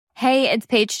Hey, it's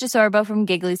Paige DeSorbo from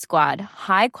Giggly Squad.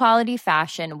 High quality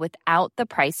fashion without the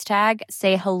price tag.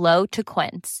 Say hello to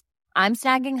Quince. I'm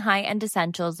snagging high-end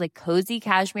essentials like cozy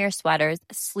cashmere sweaters,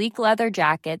 sleek leather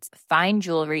jackets, fine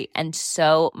jewelry, and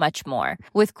so much more.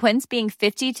 With Quince being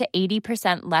 50 to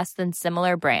 80% less than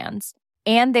similar brands.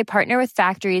 And they partner with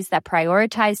factories that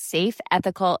prioritize safe,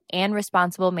 ethical, and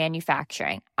responsible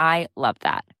manufacturing. I love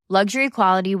that. Luxury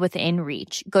quality within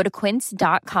reach. Go to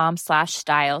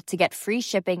quince.com/style to get free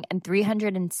shipping and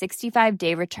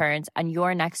 365-day returns on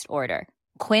your next order.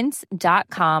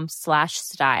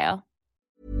 Quince.com/style.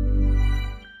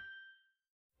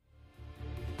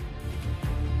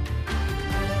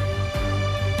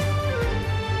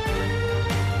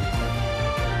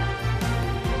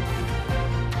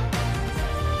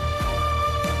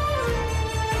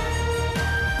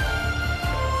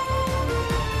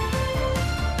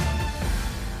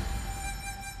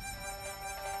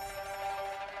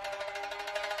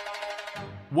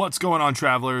 What's going on,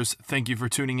 travelers? Thank you for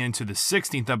tuning in to the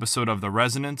 16th episode of The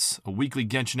Resonance, a weekly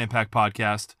Genshin Impact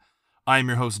podcast. I am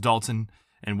your host, Dalton,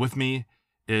 and with me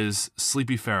is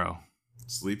Sleepy Pharaoh.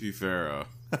 Sleepy Pharaoh.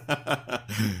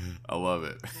 I love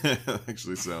it. It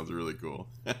actually sounds really cool.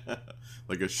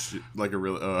 like a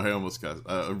really, I almost got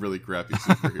a really crappy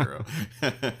superhero.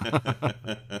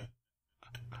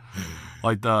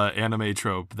 Like the anime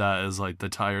trope that is like the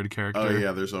tired character. Oh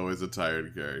yeah, there's always a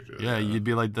tired character. Yeah, you'd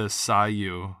be like the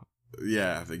Sayu.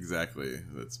 Yeah, exactly.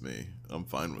 That's me. I'm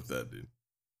fine with that, dude.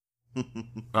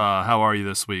 How are you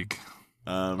this week?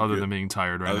 Other good. than being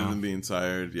tired right now. Other than being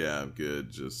tired, yeah, I'm good.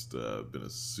 Just been a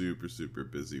super, super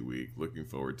busy week. Looking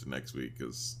forward to next week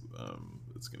because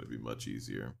it's going to be much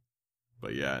easier.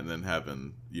 But yeah, and then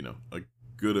having, a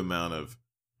good amount of,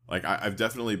 like, I've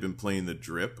definitely been playing the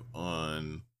drip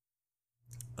on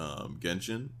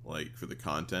Genshin, like, for the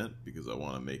content because I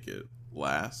want to make it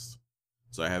last.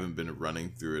 So I haven't been running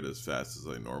through it as fast as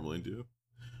I normally do.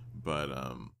 But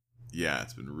yeah,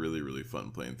 it's been really, really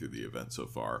fun playing through the event so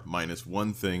far. Minus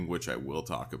one thing which I will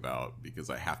talk about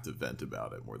because I have to vent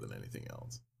about it more than anything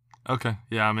else. Okay,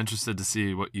 yeah, I'm interested to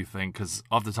see what you think because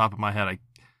off the top of my head, I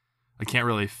can't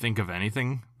really think of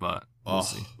anything, but we'll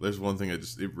see. There's one thing it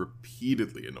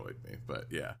repeatedly annoyed me, but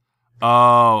yeah.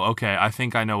 Oh, okay. I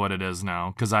think I know what it is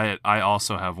now because I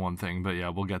also have one thing, but yeah,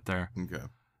 we'll get there. Okay.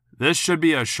 This should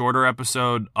be a shorter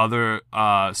episode.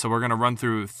 So we're gonna run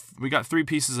through. We got 3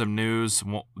 pieces of news.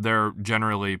 They're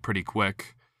generally pretty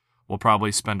quick. We'll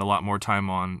probably spend a lot more time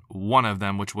on one of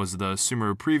them, which was the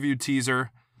Sumeru preview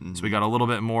teaser. Mm-hmm. So we got a little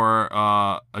bit more,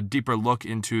 a deeper look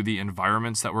into the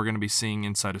environments that we're going to be seeing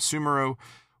inside of Sumeru,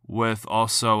 with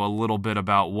also a little bit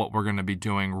about what we're going to be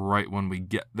doing right when we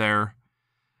get there.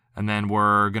 And then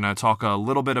we're going to talk a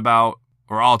little bit about,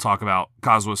 or I'll talk about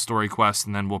Kazuha's story quest,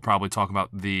 and then we'll probably talk about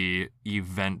the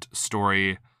event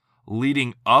story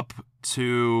leading up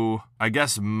to, I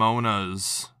guess,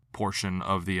 Mona's portion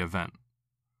of the event.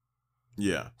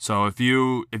 Yeah. So if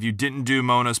you didn't do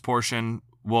Mona's portion,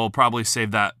 we'll probably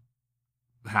save that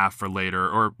half for later.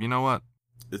 Or you know what?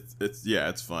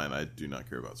 It's fine. I do not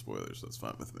care about spoilers. That's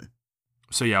fine with me.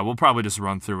 So yeah, we'll probably just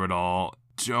run through it all.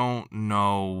 Don't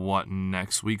know what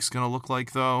next week's gonna look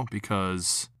like though,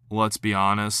 because let's be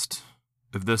honest,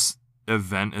 if this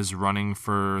event is running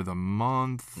for the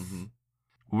month,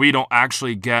 we don't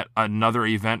actually get another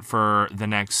event for the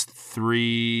next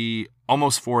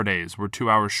almost 4 days. We're 2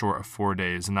 hours short of 4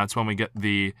 days, and that's when we get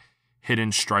the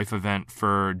Hidden Strife event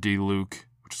for D-Luke,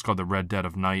 which is called the Red Dead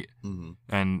of Night,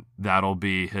 and that'll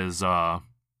be his the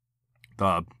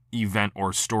event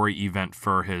or story event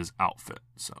for his outfit.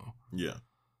 So yeah.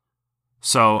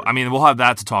 So I mean, we'll have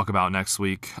that to talk about next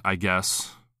week, I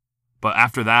guess. But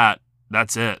after that,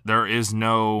 that's it. There is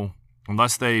no,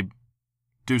 unless they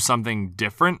do something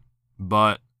different,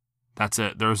 but that's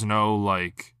it. There's no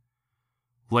like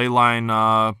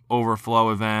leyline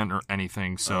overflow event or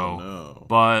anything. So,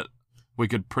 But we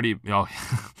could yeah,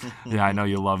 I know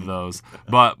you love those.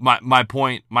 But my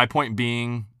point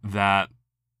being that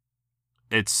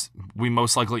we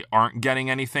most likely aren't getting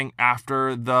anything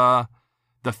after the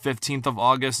 15th of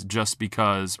August just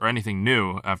because, or anything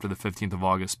new after the 15th of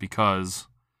August because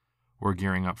we're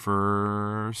gearing up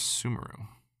for Sumeru.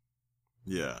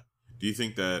 Yeah. Do you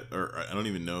think that, or I don't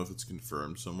even know if it's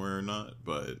confirmed somewhere or not,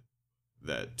 but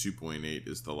that 2.8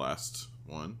 is the last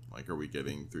one? Like, are we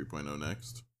getting 3.0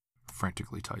 next?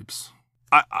 Frantically types.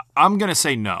 I'm going to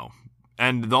say no.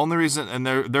 And the only reason, and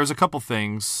there's a couple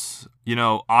things,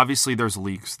 obviously there's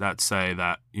leaks that say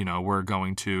that, we're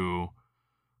going to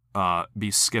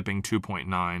be skipping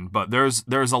 2.9, but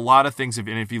there's a lot of things.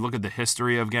 If you look at the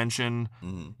history of Genshin,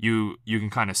 you can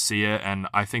kind of see it. And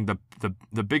I think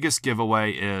the biggest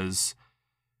giveaway is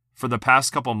for the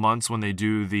past couple months when they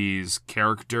do these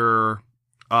character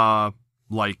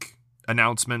like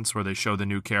announcements where they show the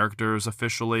new characters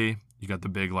officially, you got the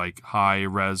big like high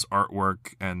res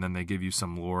artwork and then they give you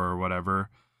some lore or whatever.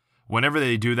 Whenever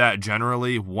they do that,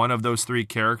 generally one of those 3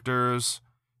 characters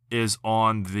is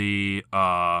on the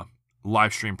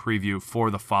live stream preview for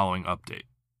the following update.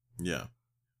 Yeah.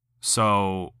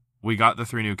 So we got the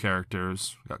 3 new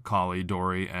characters. We got Kali,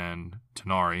 Dory, and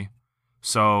Tanari.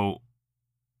 So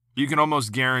you can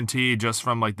almost guarantee just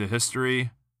from like the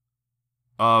history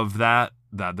of that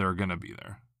they're gonna be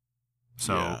there.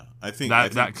 So yeah, I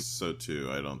think so too.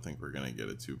 I don't think we're gonna get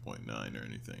a 2.9 or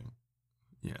anything.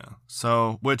 Yeah.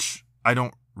 So which I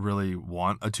don't really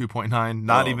want a 2.9.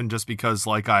 Not even just because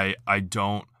like I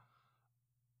don't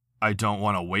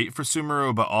want to wait for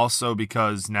Sumeru, but also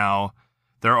because now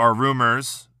there are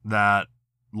rumors that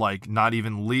like not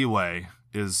even Leeway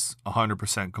is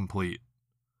 100% complete.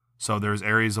 So there's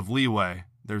areas of Leeway,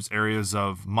 there's areas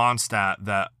of Mondstadt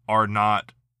that are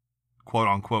not quote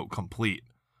unquote complete.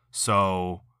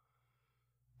 So,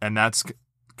 and that's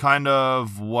kind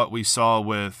of what we saw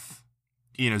with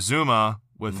Inazuma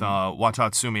with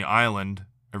Watatsumi Island.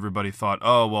 Everybody thought,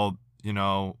 oh, well, you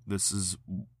know, this is,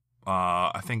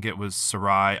 I think it was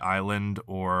Sarai Island,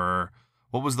 or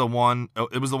what was the one? Oh,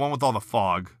 it was the one with all the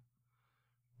fog.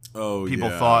 Oh, People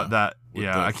thought that, with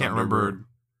I can't remember.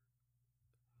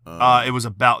 It was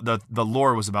about, the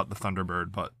lore was about the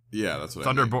Thunderbird, but. Yeah, that's what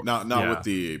Thunderbird, I mean. Not with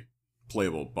the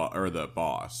playable, or the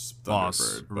boss,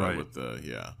 Thunderbird, but right. with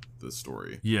the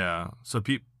story. Yeah, so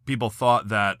people thought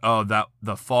that, that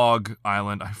the Fog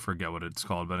Island, I forget what it's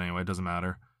called, but anyway, it doesn't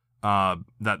matter.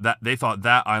 That they thought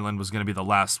that island was going to be the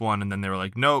last one, and then they were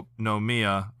like, nope,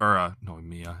 Nomiya,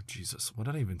 Jesus, what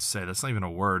did I even say? That's not even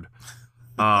a word.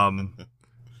 Enko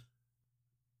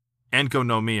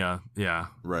Nomiya, yeah.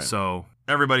 Right. So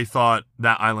everybody thought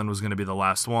that island was going to be the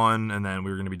last one, and then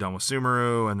we were going to be done with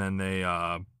Sumeru, and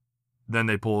then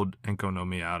they pulled Enko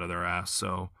Nomiya out of their ass,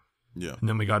 so. Yeah. And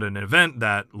then we got an event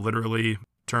that literally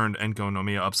turned Enko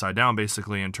Nomiya upside down,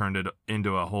 basically, and turned it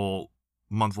into a whole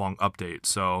month-long update.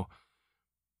 So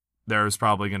there's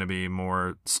probably going to be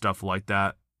more stuff like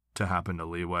that to happen to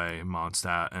Leeway,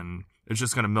 Mondstadt, and it's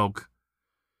just going to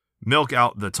milk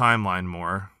out the timeline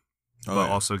more, but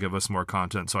also give us more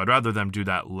content. So I'd rather them do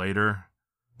that later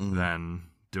than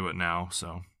do it now.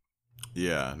 So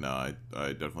yeah, no,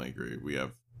 I definitely agree. We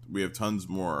have tons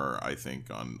more, I think,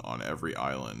 on every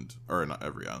island, or not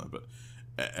every island, but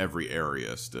every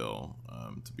area still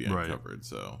to be uncovered. Right.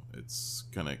 So it's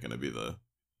kind of going to be the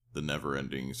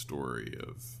never-ending story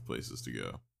of places to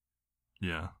go.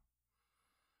 Yeah.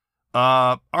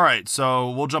 All right, so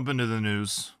we'll jump into the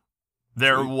news.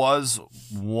 There was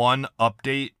one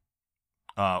update.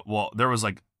 Well, there was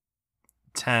like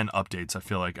 10 updates, I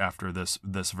feel like, after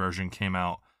this version came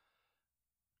out.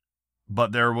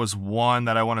 But there was one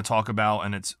that I want to talk about,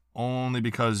 and it's only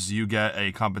because you get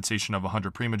a compensation of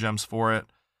 100 Prima Gems for it.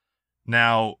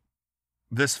 Now,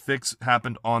 this fix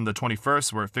happened on the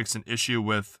 21st, where it fixed an issue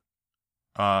with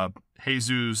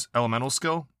Jesus' elemental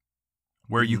skill,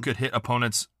 where you could hit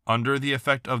opponents under the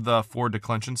effect of the 4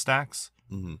 declension stacks.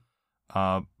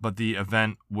 But the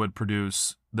event would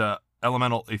produce, the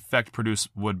elemental effect produced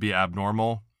would be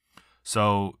abnormal.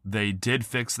 So they did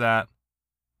fix that.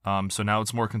 So now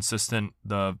it's more consistent.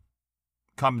 The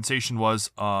compensation was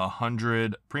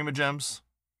 100 Prima Gems.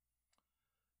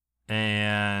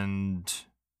 And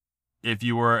if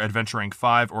you were Adventure Rank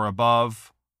 5 or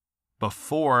above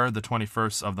before the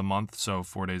 21st of the month, so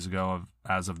 4 days ago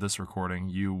as of this recording,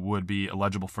 you would be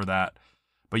eligible for that.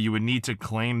 But you would need to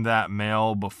claim that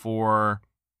mail before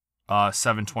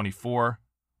 7/24,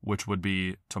 which would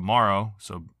be tomorrow.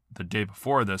 So the day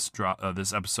before this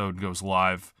this episode goes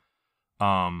live.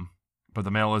 But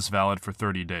the mail is valid for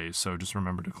 30 days, so just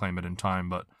remember to claim it in time.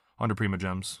 But 100 Prima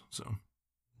Gems, so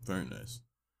very nice.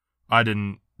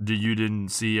 You didn't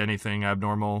see anything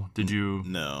abnormal? Did you?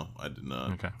 No, I did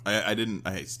not. Okay. I didn't.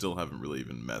 I still haven't really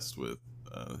even messed with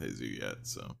Jesus yet.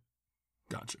 So.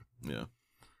 Gotcha. Yeah.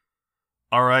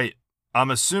 All right. I'm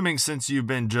assuming since you've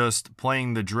been just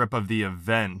playing the drip of the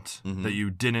event that you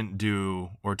didn't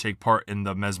do or take part in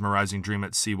the Mesmerizing Dream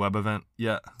at Sea web event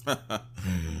yet.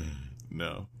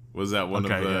 No. Was that one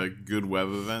of the good web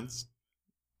events?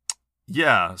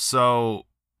 Yeah. So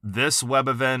this web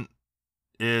event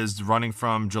is running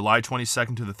from July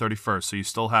 22nd to the 31st. So you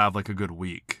still have like a good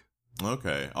week.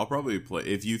 Okay. I'll probably play.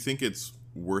 If you think it's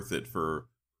worth it for,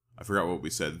 I forgot what we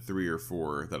said, 3 or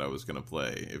 4 that I was going to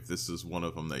play. If this is one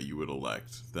of them that you would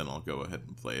elect, then I'll go ahead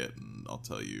and play it, and I'll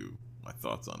tell you my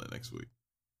thoughts on it next week.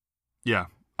 Yeah,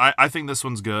 I think this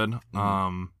one's good.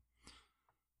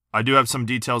 I do have some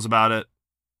details about it.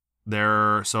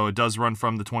 So it does run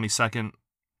from the 22nd,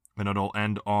 and it'll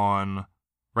end on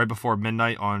right before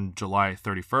midnight on July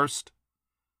 31st.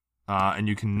 And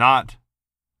you cannot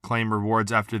claim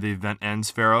rewards after the event ends,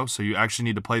 Pharaoh. So you actually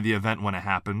need to play the event when it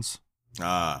happens.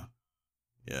 Ah,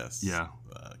 yes. Yeah.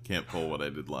 Can't pull what I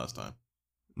did last time.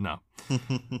 No.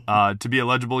 To be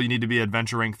eligible, you need to be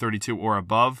adventure rank 32 or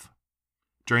above.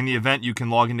 During the event, you can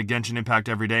log into Genshin Impact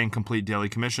every day and complete daily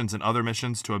commissions and other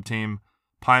missions to obtain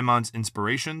Paimon's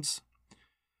inspirations,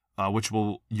 which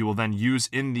you will then use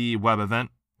in the web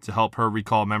event to help her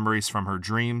recall memories from her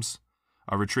dreams,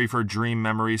 retrieve her dream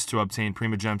memories to obtain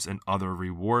Primogems and other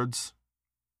rewards.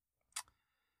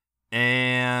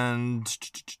 And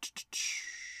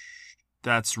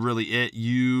that's really it.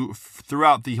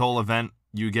 Throughout the whole event,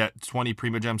 you get 20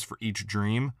 Primogems for each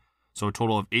dream. So a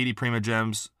total of 80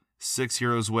 Primogems, 6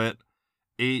 Heroes Wit,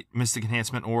 8 Mystic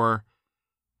Enhancement Ore,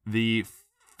 the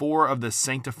 4 of the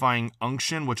Sanctifying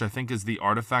Unction, which I think is the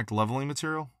artifact leveling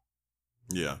material.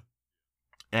 Yeah.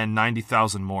 And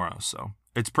 90,000 Moro. So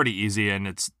it's pretty easy, and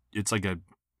it's like a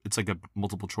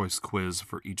multiple choice quiz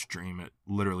for each dream. It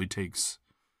literally takes,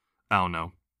 I don't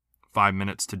know, 5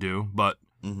 minutes to do, but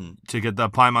to get the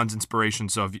Paimon's inspiration.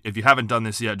 So if you haven't done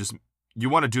this yet, you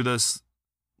want to do this,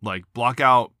 like block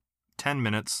out 10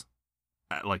 minutes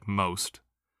at like most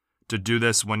to do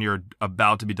this when you're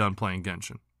about to be done playing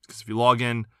Genshin. Because if you log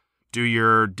in, do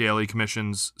your daily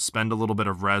commissions, spend a little bit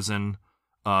of resin,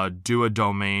 do a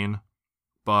domain,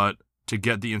 but to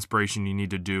get the inspiration, you need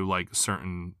to do like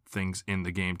certain things in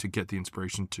the game to get the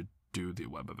inspiration to do the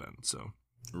web event. So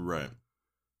right,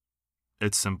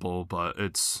 it's simple, but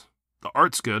the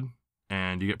art's good,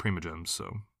 and you get Primogems.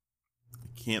 So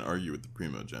I can't argue with the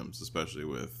Primogems, especially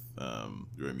with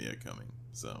Yoimiya coming.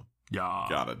 So yeah,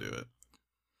 gotta do it.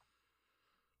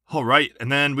 All right,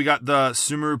 and then we got the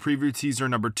Sumeru preview teaser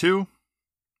number 2,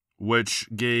 which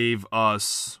gave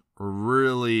us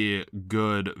really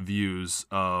good views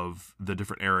of the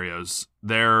different areas.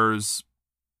 They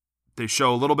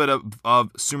show a little bit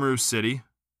of Sumeru City,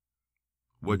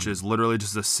 which is literally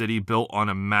just a city built on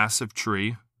a massive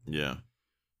tree. Yeah.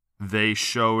 They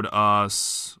showed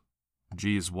us,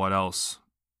 what else?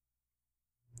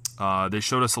 They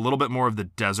showed us a little bit more of the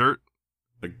desert.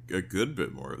 A good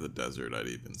bit more of the desert, I'd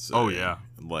even say. Oh, yeah.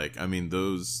 Like, I mean,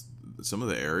 some of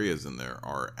the areas in there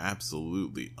are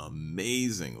absolutely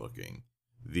amazing looking.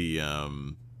 The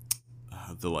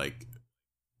like,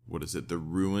 what is it? The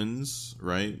ruins,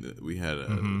 right? We had,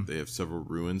 they have several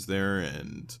ruins there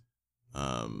and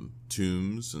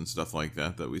tombs and stuff like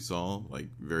that we saw, like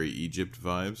very Egypt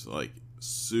vibes, like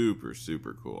super,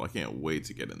 super cool. I can't wait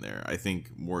to get in there. I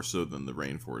think more so than the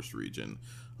rainforest region,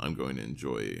 I'm going to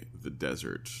enjoy the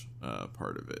desert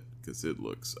part of it because it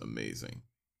looks amazing.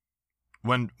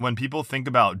 When people think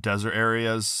about desert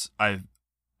areas, I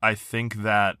think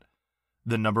that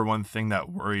the number one thing that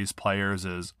worries players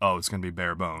is, it's going to be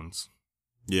bare bones.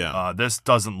 Yeah. This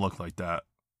doesn't look like that.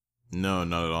 No,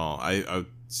 not at all. I would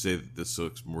say that this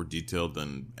looks more detailed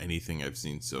than anything I've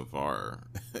seen so far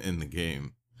in the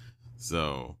game.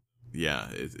 So, yeah,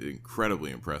 it's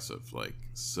incredibly impressive. Like,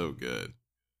 so good.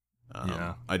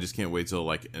 Yeah. I just can't wait till,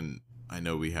 like, and I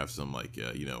know we have some, like,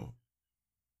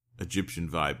 Egyptian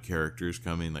vibe characters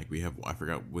coming. Like, we have, I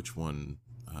forgot which one,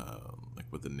 like,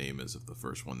 what the name is of the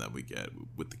first one that we get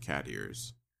with the cat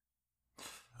ears.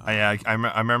 I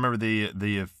remember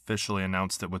they officially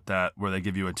announced it with that, where they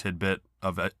give you a tidbit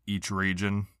of each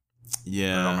region.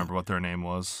 Yeah. I don't remember what their name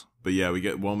was. But yeah, we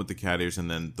get one with the cat ears, and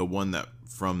then the one that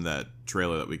from that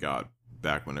trailer that we got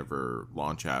back whenever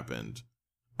launch happened.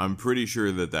 I'm pretty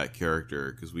sure that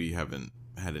character, because we haven't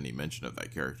had any mention of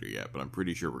that character yet, but I'm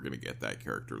pretty sure we're going to get that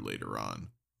character later on.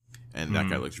 And that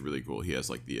guy looks really cool. He has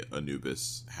like the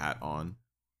Anubis hat on.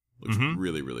 Looks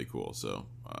really, really cool. So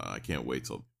I can't wait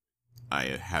till I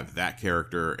have that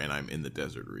character and I'm in the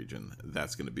desert region.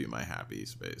 That's going to be my happy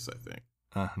space, I think.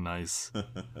 Nice.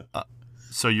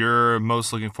 So you're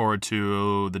most looking forward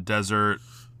to the desert.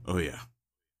 Oh, yeah.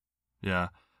 Yeah.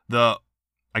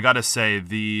 I got to say,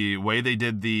 the way they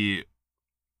did the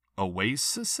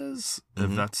oases,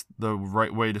 if that's the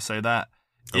right way to say that,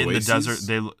 in the desert,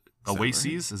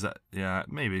 oases, is that? Yeah,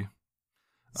 maybe.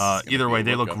 Either way,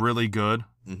 they look really good.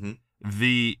 Mm-hmm.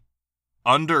 The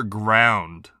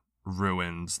underground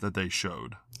ruins that they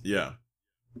showed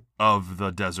of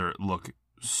the desert look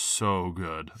so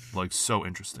good, like so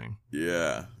interesting.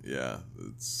 Yeah,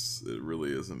 it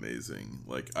really is amazing.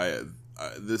 Like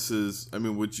this is, I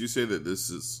mean, would you say that this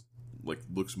is like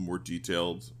looks more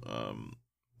detailed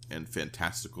and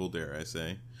fantastical, dare I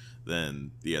say,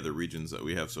 than the other regions that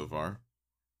we have so far?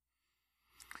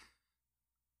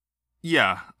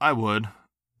 Yeah, I would.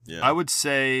 Yeah. I would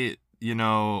say,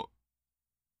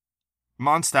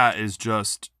 Mondstadt is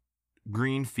just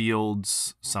green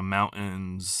fields, some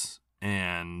mountains,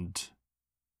 and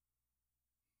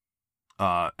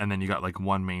then you got like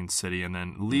one main city, and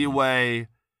then Liyue,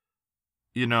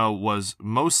 was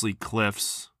mostly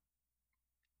cliffs,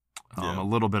 a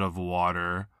little bit of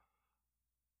water,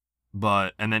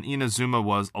 and then Inazuma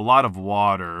was a lot of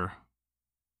water.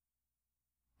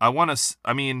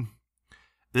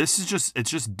 It's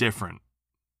just different.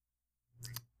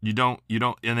 You don't,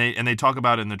 and they talk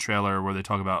about it in the trailer where they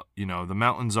talk about, the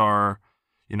mountains are,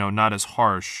 not as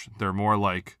harsh. They're more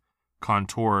like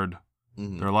contoured.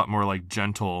 Mm-hmm. They're a lot more like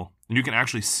gentle. And you can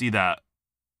actually see that.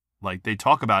 Like they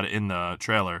talk about it in the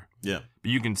trailer. Yeah.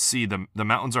 But you can see the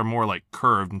mountains are more like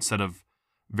curved instead of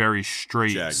very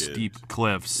straight, jagged, steep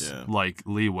cliffs like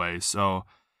Liyue. So,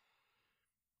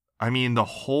 the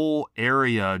whole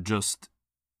area just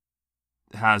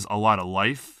has a lot of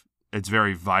life. It's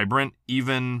very vibrant.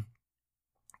 Even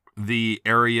the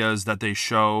areas that they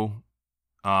show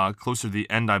closer to the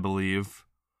end, I believe,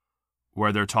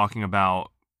 where they're talking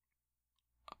about,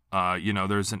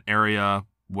 there's an area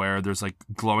where there's like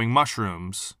glowing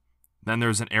mushrooms. Then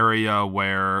there's an area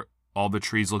where all the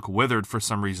trees look withered for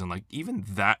some reason. Like even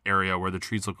that area where the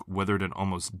trees look withered and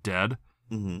almost dead,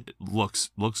 it looks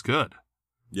good.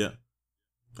 Yeah,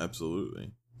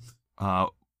 absolutely.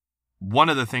 One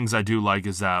of the things I do like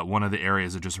is that one of the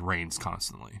areas it just rains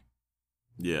constantly.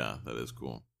 Yeah, that is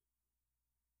cool.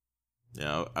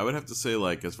 Yeah, I would have to say,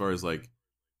 like, as far as like,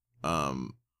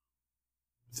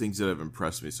 things that have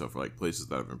impressed me so far, like places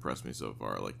that have impressed me so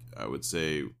far, like I would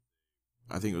say,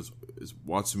 I think is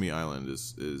Watsumi Island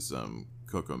is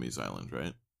Kokomi's island,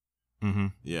 right? Mm-hmm.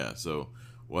 Yeah, so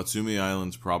Watsumi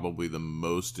Island's probably the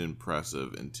most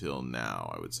impressive until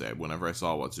now, I would say. Whenever I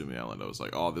saw Watsumi Island, I was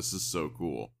like, oh, this is so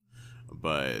cool.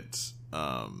 But,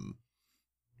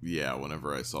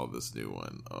 whenever I saw this new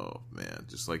one, oh, man,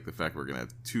 just like the fact we're going to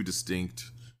have two distinct,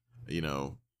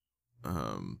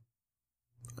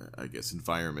 I guess,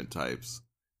 environment types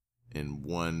in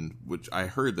one, which I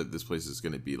heard that this place is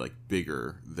going to be, like,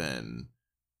 bigger than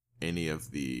any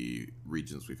of the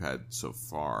regions we've had so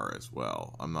far as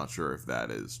well. I'm not sure if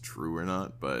that is true or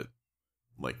not, but,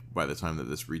 like, by the time that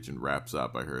this region wraps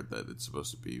up, I heard that it's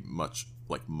supposed to be much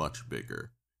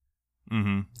bigger.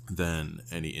 Than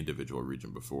any individual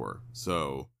region before.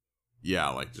 So, yeah,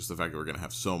 like, just the fact that we're going to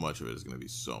have so much of it is going to be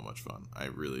so much fun. I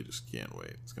really just can't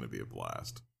wait. It's going to be a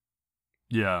blast.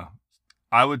 Yeah.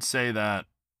 I would say that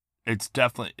it's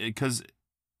definitely, because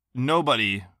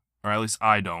nobody, or at least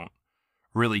I don't,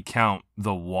 really count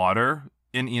the water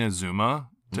in Inazuma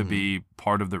to be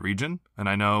part of the region. And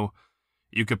I know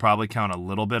you could probably count a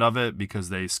little bit of it because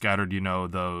they scattered,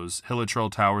 those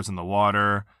hilichurl towers in the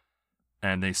water.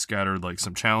 And they scattered like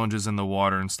some challenges in the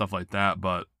water and stuff like that,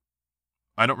 but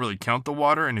I don't really count the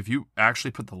water. And if you actually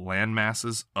put the land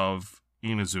masses of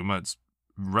Inazuma, it's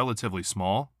relatively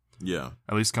small. Yeah.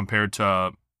 At least compared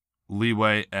to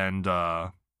Liyue and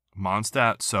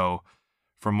Mondstadt. So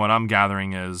from what I'm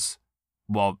gathering is,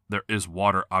 while there is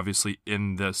water obviously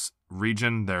in this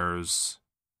region,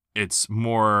 it's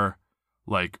more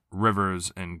like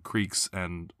rivers and creeks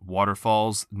and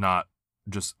waterfalls, not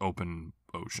just open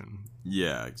ocean.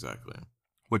 Yeah, exactly.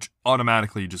 Which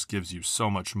automatically just gives you so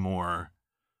much more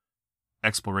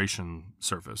exploration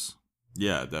surface.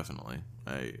 Yeah, definitely.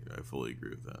 I fully agree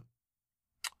with that.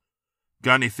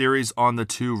 Got any theories on the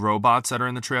two robots that are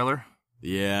in the trailer?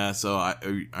 Yeah, so I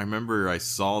remember I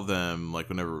saw them like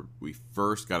whenever we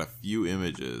first got a few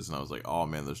images, and I was like, oh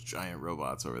man, those giant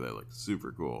robots over there look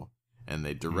super cool. And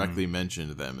they directly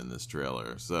mentioned them in this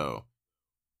trailer. So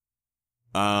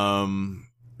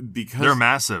because they're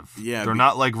massive. Yeah, they're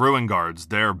not like ruin guards.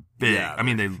 They're big. Yeah, I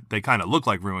mean, they kind of look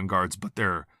like ruin guards, but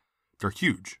they're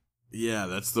huge. Yeah,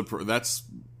 that's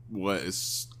what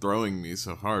is throwing me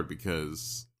so hard,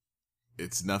 because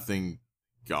it's nothing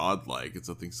godlike. It's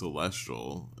nothing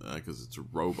celestial, because it's a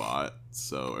robot.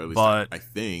 So at least I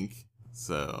think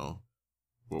so.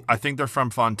 Well, I think they're from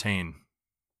Fontaine.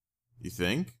 You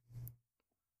think?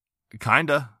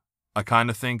 Kinda. I kind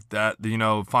of think that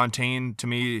Fontaine to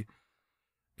me,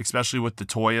 especially with the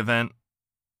toy event,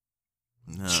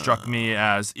 struck me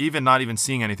as, even not even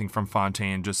seeing anything from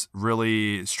Fontaine, just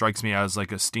really strikes me as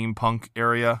like a steampunk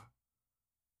area.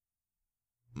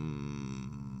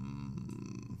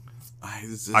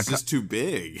 It's just too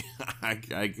big. I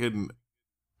couldn't.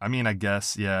 I mean, I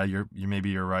guess, yeah,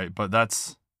 you're right, but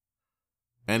that's,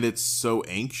 and it's so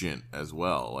ancient as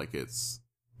well. Like it's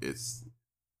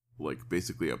like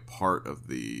basically a part of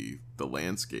the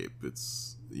landscape.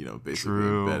 It's basically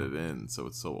true. embedded in, so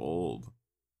it's so old.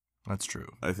 That's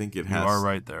true. I think it You has. are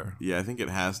right there. Yeah, I think it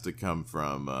has to come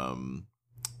from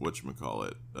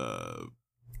whatchamacallit.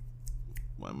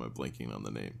 Why am I blanking on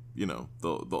the name? You know,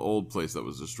 the old place that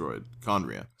was destroyed,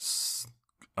 Conria.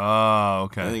 Oh,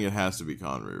 okay. I think it has to be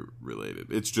Conria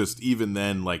related. It's just even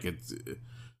then, like it's,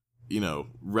 you know,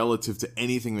 relative to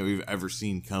anything that we've ever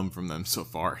seen come from them so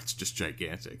far, it's just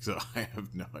gigantic. So I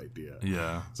have no idea.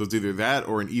 Yeah. So it's either that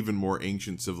or an even more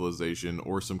ancient civilization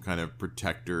or some kind of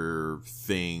protector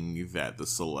thing that the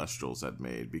Celestials had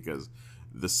made, because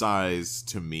the size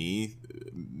to me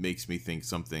makes me think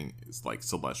something is like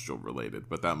Celestial related,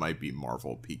 but that might be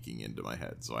Marvel peeking into my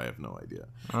head, so I have no idea.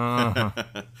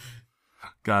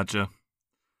 Gotcha.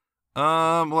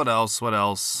 What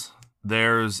else?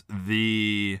 There's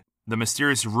the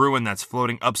mysterious ruin that's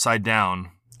floating upside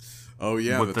down. Oh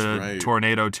yeah, with that's the right.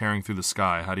 tornado tearing through the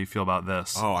sky. How do you feel about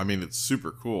this? Oh, I mean, it's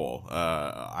super cool.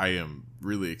 I am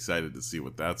really excited to see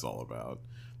what that's all about.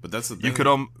 But that's the thing. You could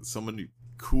so many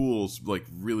cool, like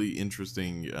really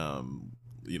interesting,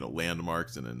 you know,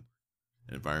 landmarks and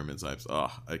environment types.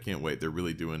 Oh, I can't wait. They're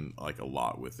really doing like a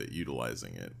lot with it,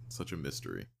 utilizing it. Such a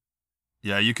mystery.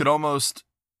 Yeah, you could almost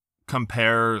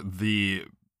compare the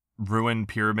ruined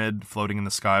pyramid floating in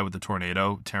the sky with the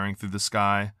tornado tearing through the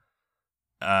sky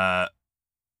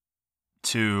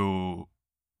to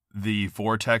the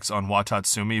vortex on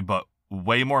Watatsumi, but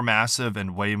way more massive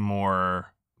and way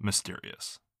more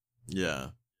mysterious. Yeah,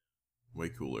 way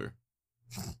cooler.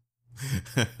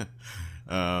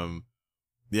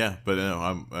 Yeah, but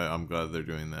no, I'm glad they're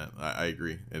doing that. I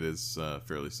agree. It is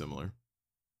fairly similar.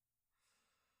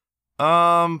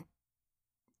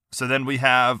 So then we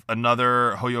have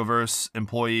another Hoyoverse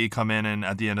employee come in and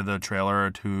at the end of the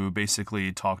trailer to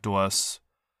basically talk to us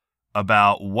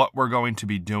about what we're going to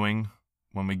be doing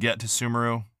when we get to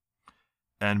Sumeru.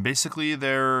 And basically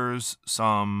there's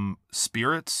some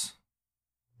spirits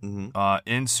in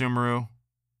Sumeru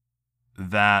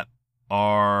that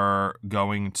are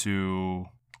going to...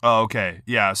 Oh, okay.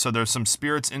 Yeah, so there's some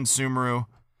spirits in Sumeru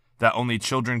that only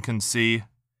children can see.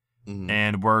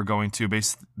 And we're going to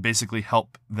basically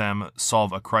help them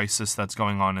solve a crisis that's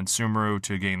going on in Sumeru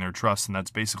to gain their trust, and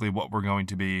that's basically what we're going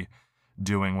to be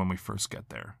doing when we first get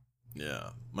there. Yeah.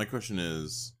 My question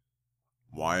is,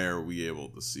 why are we able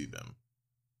to see them?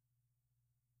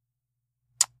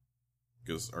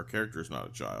 Because our character's not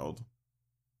a child.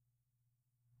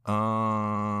 But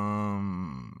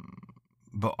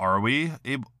are we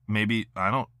able? Maybe,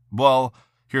 I don't... Well,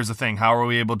 here's the thing. How are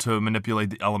we able to manipulate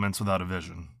the elements without a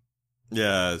vision?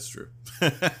 Yeah, that's true.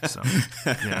 So,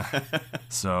 yeah.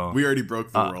 So we already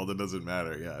broke the world. It doesn't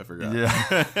matter. Yeah, I forgot.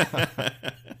 Yeah.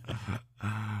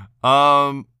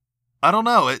 I don't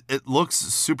know. It looks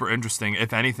super interesting.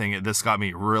 If anything, this got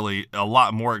me really a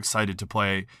lot more excited to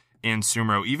play in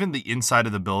Sumeru. Even the inside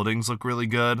of the buildings look really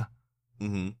good.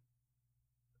 You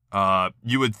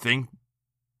would think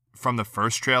from the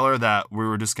first trailer that we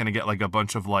were just gonna get like a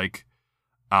bunch of like,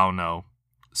 I don't know,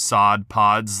 sod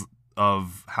pods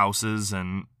of houses,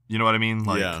 and you know what I mean?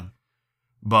 Like, yeah.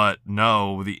 But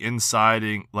no, the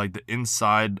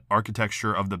inside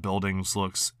architecture of the buildings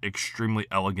looks extremely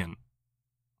elegant.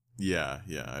 Yeah,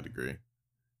 I'd agree.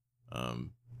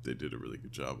 They did a really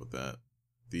good job with that.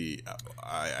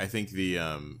 I think the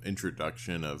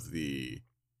introduction of the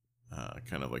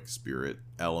kind of like spirit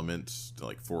element,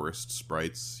 like forest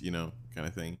sprites, you know, kind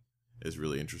of thing, is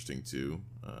really interesting too.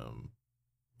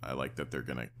 I like that they're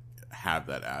gonna have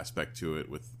that aspect to it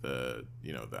with the,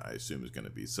 you know, that I assume is going to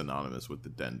be synonymous with the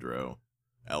dendro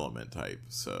element type.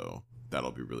 So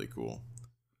that'll be really cool.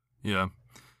 Yeah.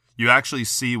 You actually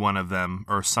see one of them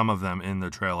or some of them in the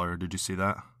trailer. Did you see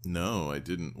that? No, I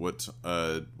didn't. What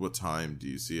time do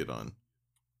you see it on?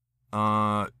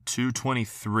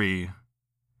 2:23.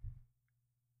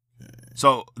 Okay.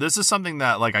 So this is something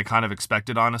that like I kind of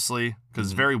expected, honestly, because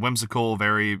it's very whimsical,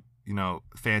 very, you know,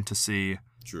 fantasy.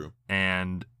 True.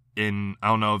 And I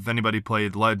don't know if anybody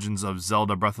played Legends of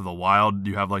Zelda Breath of the Wild,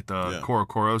 you have like the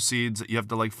Korokoro seeds that you have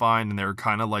to like find, and they're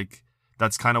kind of like,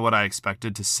 that's kind of what I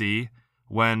expected to see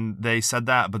when they said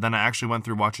that. But then I actually went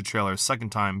through, watch a trailer a second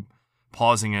time,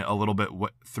 pausing it a little bit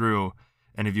through,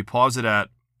 and if you pause it at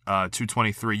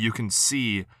 2:23, you can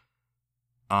see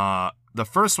the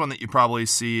first one that you probably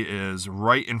see is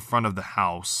right in front of the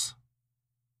house.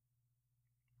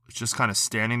 It's just kind of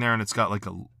standing there, and it's got like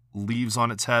leaves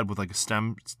on its head with like a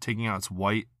stem taking out its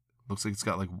white. Looks like it's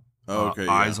got like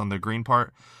eyes on the green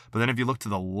part. But then if you look to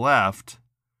the left,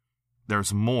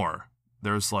 there's more.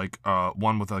 There's like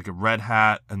one with like a red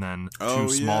hat, and then two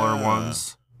smaller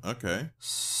ones. Okay.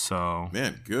 So,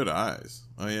 man, good eyes.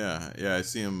 Oh yeah, I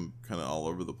see them kind of all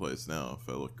over the place now if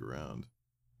I look around.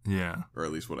 Yeah. Or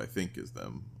at least what I think is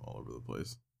them all over the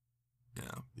place.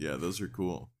 Yeah. Yeah, those are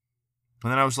cool.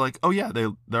 And then I was like, oh yeah,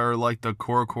 they're like the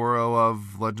Korokoro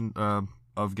of Legend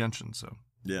of Genshin. So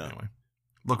Yeah. anyway,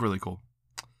 look really cool.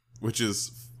 Which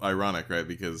is ironic, right?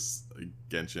 Because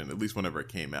Genshin, at least whenever it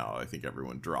came out, I think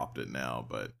everyone dropped it now,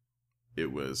 but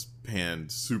it was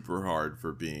panned super hard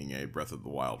for being a Breath of the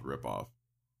Wild ripoff.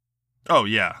 Oh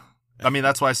yeah, I mean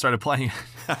that's why I started playing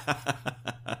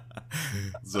it.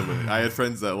 So I had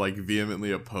friends that like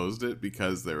vehemently opposed it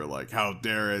because they were like, "How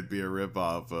dare it be a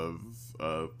ripoff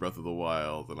of Breath of the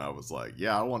Wild?" And I was like,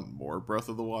 "Yeah, I want more Breath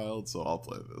of the Wild, so I'll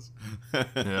play this."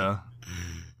 Yeah,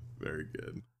 very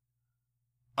good.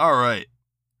 All right,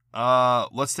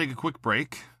 let's take a quick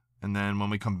break, and then when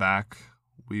we come back,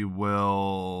 we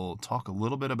will talk a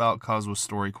little bit about Kazua's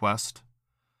Story Quest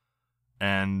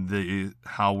and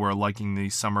how we're liking the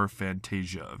Summer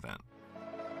Fantasia event.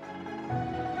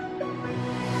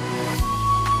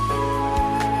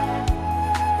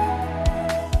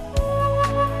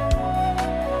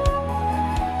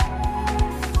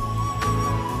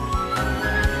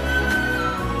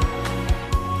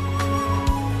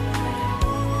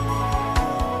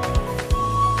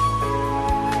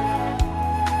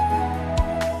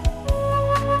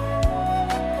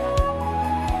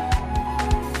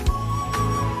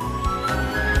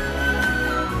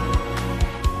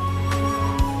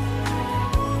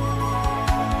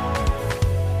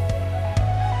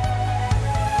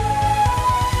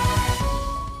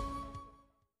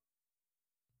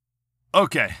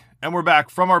 Okay, and we're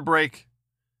back from our break.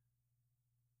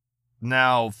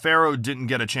 Now, Pharaoh didn't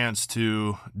get a chance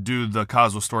to do the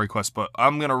Kazuma Story Quest, but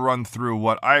I'm going to run through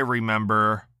what I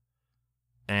remember,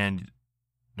 and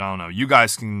I don't know, you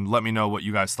guys can let me know what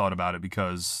you guys thought about it,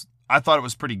 because I thought it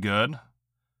was pretty good.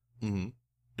 Mm-hmm.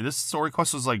 This Story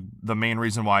Quest was like the main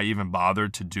reason why I even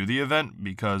bothered to do the event,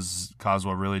 because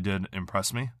Kazuma really did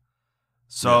impress me.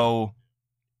 So,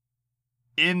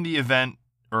 in the event,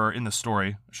 or in the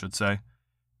story, I should say,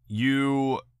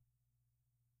 you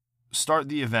start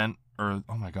the event, or,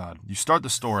 oh my god, you start the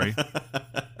story.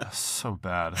 So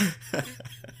bad.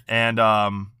 And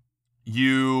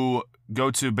you go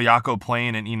to Bayako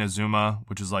Plain in Inazuma,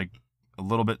 which is like a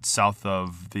little bit south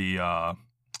of the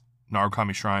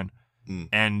Narukami Shrine.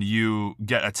 And you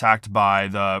get attacked by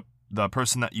the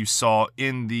person that you saw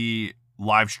in the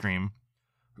live stream.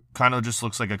 Kind of just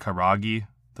looks like a Karagi,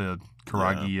 the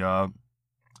Karagi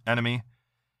enemy.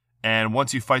 And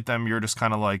once you fight them, you're just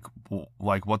kind of like,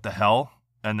 what the hell?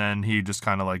 And then he just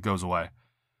kind of like goes away.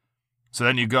 So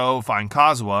then you go find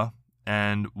Kazuha,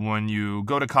 and when you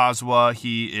go to Kazuha,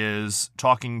 he is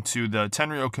talking to the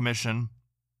Tenryou Commission,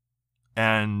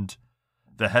 and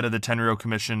the head of the Tenryou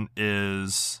Commission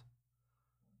is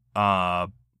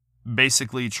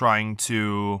basically trying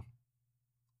to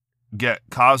get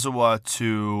Kazuha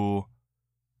to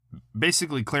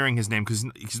basically clearing his name, because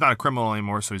he's not a criminal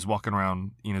anymore, so he's walking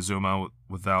around Inazuma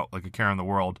without like a care in the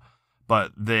world.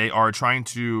 But they are trying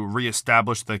to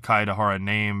reestablish the Kaedahara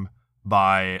name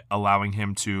by allowing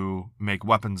him to make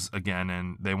weapons again,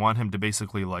 and they want him to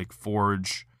basically like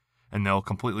forge, and they'll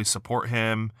completely support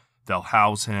him, they'll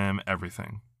house him,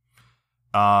 everything.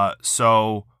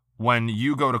 So when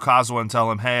you go to Kazuha and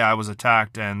tell him, hey, I was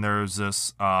attacked, and there's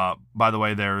this, by the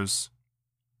way, there's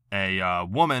a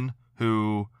woman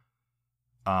who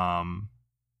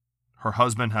her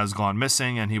husband has gone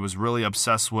missing, and he was really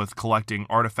obsessed with collecting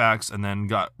artifacts, and then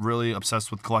got really obsessed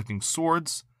with collecting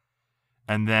swords.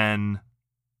 And then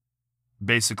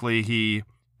basically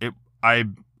I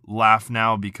laugh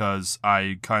now because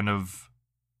I kind of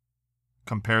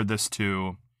compared this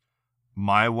to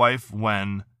my wife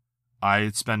when I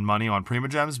spend money on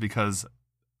Primogems, because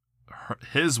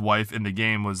his wife in the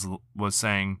game was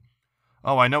saying,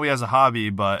 oh, I know he has a hobby,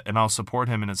 and I'll support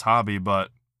him in his hobby,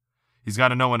 but he's got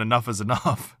to know when enough is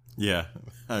enough. Yeah,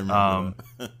 I remember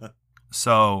that.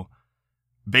 So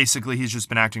basically he's just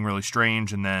been acting really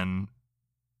strange, and then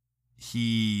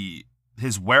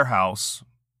his warehouse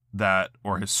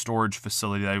or his storage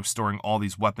facility that he was storing all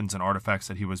these weapons and artifacts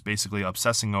that he was basically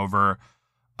obsessing over,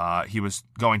 he was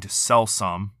going to sell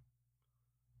some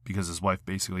because his wife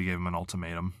basically gave him an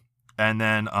ultimatum. And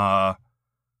then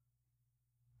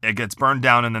it gets burned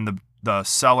down, and then the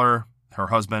seller, her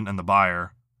husband, and the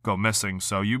buyer go missing.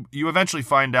 So you eventually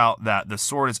find out that the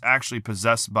sword is actually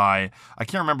possessed by, I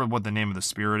can't remember what the name of the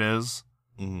spirit is,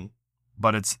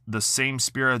 but it's the same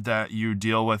spirit that you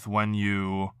deal with when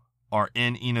you are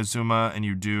in Inazuma and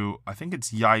you do, I think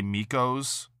it's Yai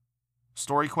Miko's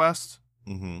story quest.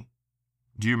 Mm-hmm.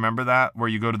 Do you remember that? Where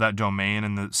you go to that domain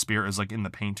and the spirit is like in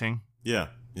the painting? Yeah,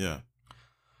 yeah.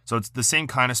 So it's the same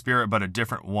kind of spirit, but a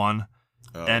different one.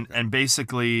 Oh, and okay.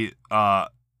 basically the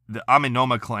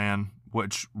Aminoma clan,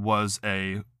 which was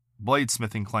a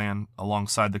bladesmithing clan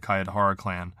alongside the Kayadhara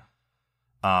clan,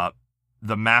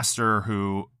 the master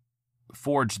who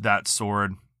forged that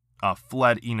sword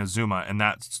fled Inazuma,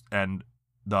 and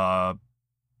the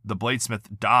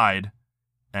bladesmith died,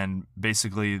 and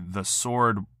basically the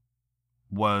sword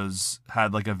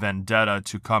had like a vendetta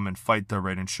to come and fight the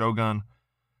Raiden Shogun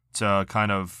to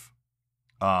kind of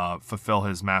fulfill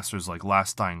his master's like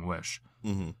last dying wish.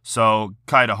 Mm-hmm. So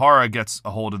Kaedahara gets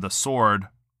a hold of the sword,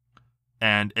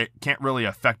 and it can't really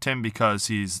affect him because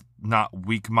he's not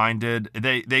weak-minded.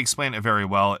 They explain it very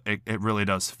well. It really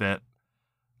does fit.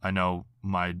 I know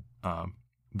my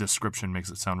description makes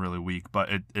it sound really weak, but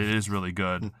it is really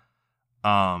good.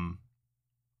 And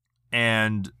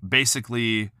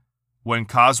basically, when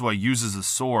Kazuha uses a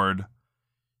sword,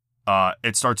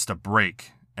 it starts to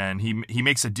break, and he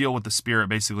makes a deal with the spirit,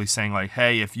 basically saying like,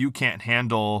 "Hey, if you can't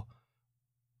handle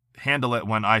it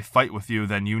when I fight with you,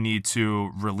 then you need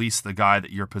to release the guy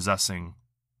that you're possessing,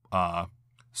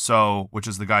 which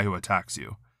is the guy who attacks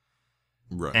you."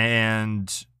 Right.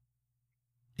 And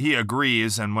he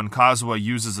agrees, and when Kazuha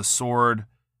uses a sword,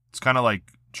 it's kind of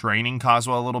like draining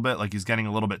Kazuha a little bit, like he's getting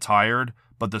a little bit tired,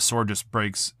 but the sword just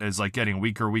is like getting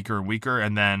weaker,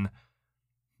 and then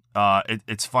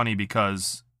it's funny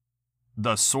because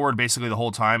the sword basically the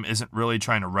whole time isn't really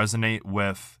trying to resonate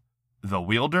with the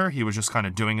wielder. He was just kind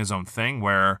of doing his own thing,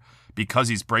 where because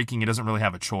he's breaking, he doesn't really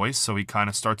have a choice, so he kind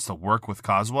of starts to work with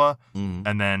Kazuha,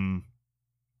 and then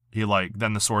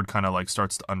then the sword kind of like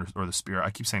starts to or the spirit, I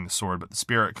keep saying the sword, but the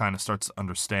spirit kind of starts to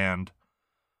understand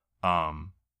how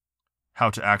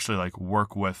to actually like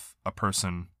work with a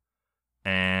person.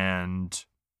 And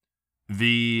at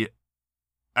the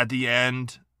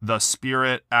end, the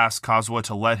spirit asks Kazuha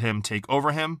to let him take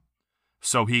over him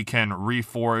so he can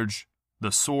reforge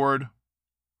the sword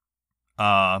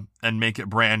and make it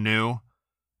brand new.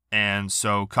 And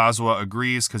so Kazuha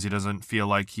agrees because he doesn't feel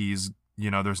like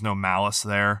there's no malice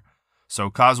there. So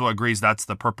Kazuha agrees. That's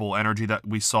the purple energy that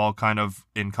we saw kind of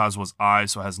in Kazuha's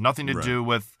eyes. So it has nothing to do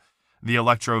with the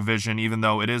electrovision, even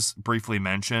though it is briefly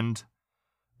mentioned.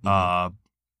 But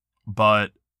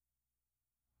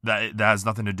that has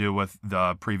nothing to do with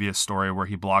the previous story where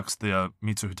he blocks the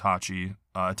Mitsuhitachi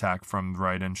attack from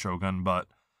Raiden Shogun. But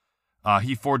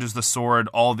he forges the sword.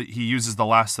 He uses the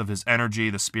last of his energy,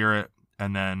 the spirit,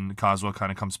 and then Kazuha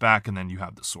kind of comes back, and then you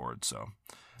have the sword. So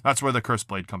that's where the Cursed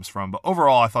Blade comes from. But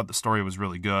overall, I thought the story was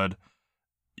really good.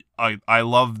 I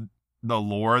love the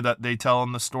lore that they tell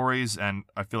in the stories, and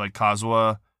I feel like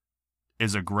Kazuha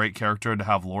is a great character to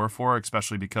have lore for,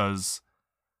 especially because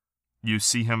you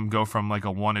see him go from like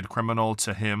a wanted criminal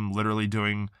to him literally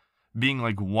being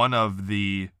like one of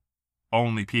the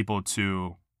only people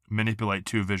to manipulate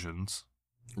two visions.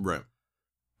 Right.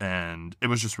 And it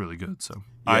was just really good. So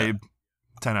yeah.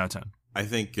 10 out of 10. I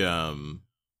think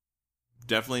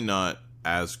definitely not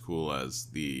as cool as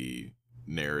the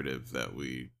narrative that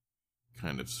we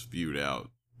kind of spewed out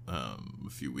a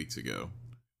few weeks ago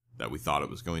that we thought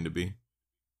it was going to be.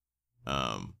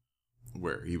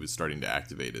 Where he was starting to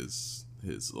activate his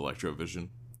electrovision.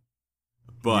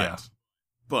 But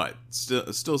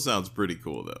still sounds pretty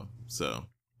cool though. So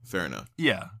fair enough.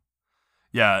 Yeah.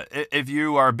 Yeah, if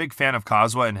you are a big fan of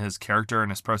Kazuha and his character and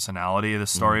his personality, the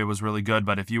story was really good.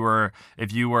 But if you were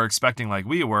expecting, like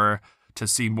we were, to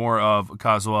see more of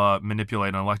Kazuha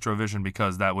manipulate an electrovision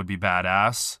because that would be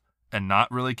badass, and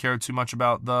not really care too much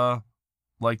about the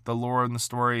lore in the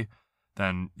story,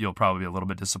 then you'll probably be a little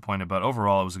bit disappointed. But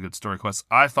overall, it was a good story quest.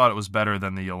 I thought it was better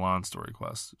than the Yolan story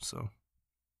quest. So,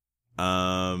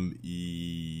 well,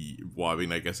 I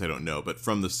mean, I guess I don't know, but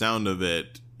from the sound of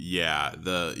it, yeah,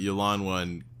 the Yolan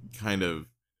one kind of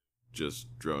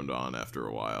just droned on after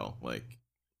a while. Like,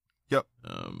 yep.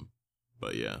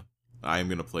 But yeah, I am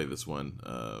gonna play this one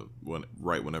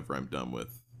whenever I'm done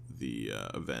with the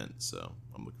event. So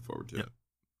I'm looking forward to it.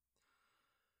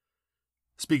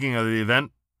 Speaking of the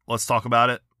event, let's talk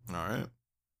about it. All right.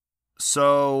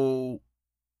 So,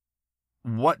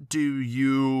 what do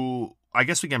you... I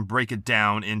guess we can break it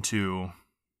down into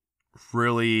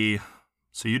really...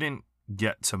 So you didn't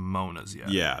get to Mona's yet.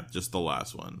 Yeah, just the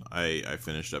last one. I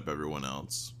finished up everyone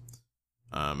else.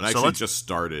 And I actually just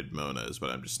started Mona's,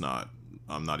 but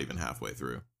I'm not even halfway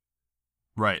through.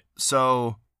 Right.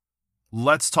 So,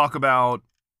 let's talk about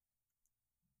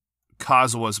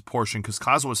Kazuha's portion, because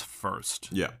Kazuha's first.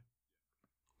 Yeah.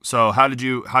 So how did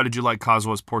you like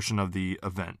Kazuha's portion of the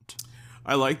event?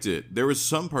 I liked it. There was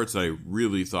some parts that I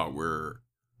really thought were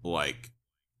like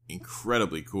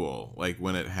incredibly cool. Like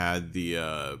when it had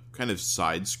the kind of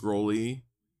side scrolly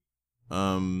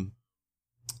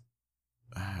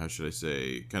how should I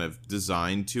say, kind of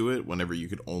design to it whenever you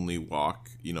could only walk,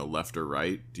 left or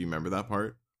right. Do you remember that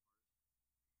part?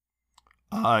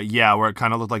 Yeah, where it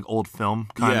kind of looked like old film,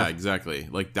 kind Yeah, of. exactly.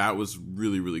 Like, that was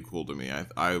really, really cool to me.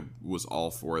 I was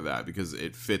all for that because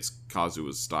it fits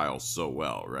Kazua's style so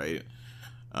well, right?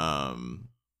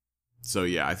 So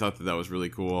yeah, I thought that was really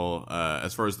cool.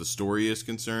 As far as the story is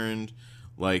concerned,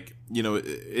 like,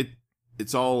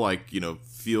 it's all like,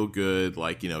 feel good,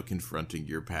 like, confronting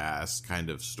your past kind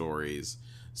of stories.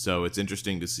 So it's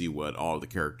interesting to see what all the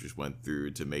characters went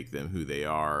through to make them who they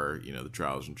are, the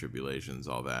trials and tribulations,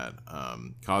 all that.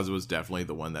 Kazua's definitely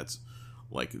the one that's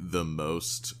like the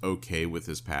most okay with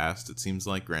his past, it seems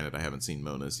like. Granted, I haven't seen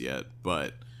Mona's yet,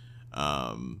 but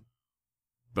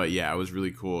yeah, it was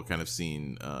really cool kind of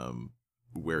seeing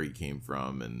where he came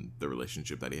from and the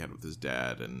relationship that he had with his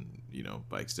dad and,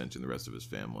 by extension, the rest of his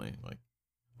family. Like,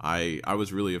 I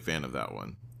was really a fan of that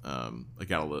one.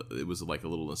 It was like a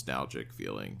little nostalgic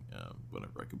feeling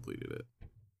whenever I completed it.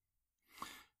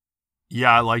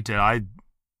 Yeah, I liked it.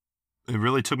 It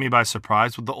really took me by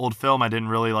surprise with the old film. I didn't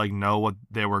really like know what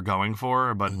they were going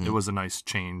for, but it was a nice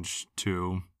change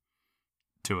to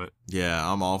it.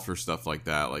 Yeah, I'm all for stuff like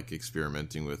that, like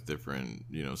experimenting with different,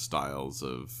 styles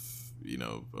of,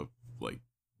 of like,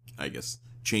 I guess,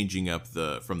 changing up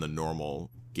from the normal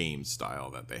game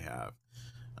style that they have.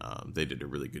 They did a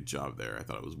really good job there. I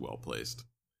thought it was well placed.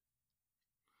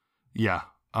 Yeah.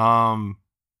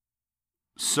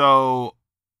 So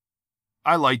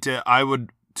I liked it.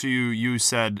 You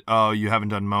said, oh, you haven't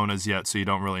done Mona's yet, so you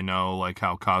don't really know like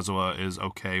how Kazuha is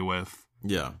okay with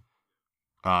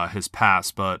his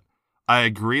past, but I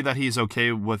agree that he's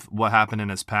okay with what happened in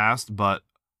his past, but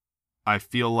I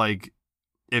feel like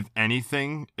if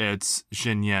anything, it's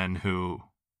Xinyan who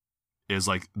is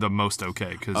like the most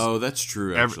okay. Oh, that's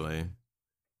true, actually.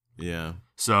 Yeah.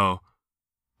 So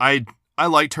I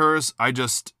liked hers. I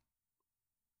just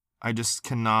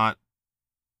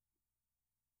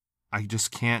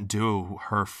can't do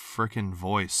her freaking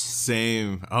voice.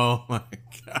 Same. Oh my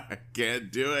god, I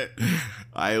can't do it.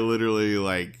 I literally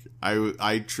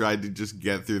I tried to just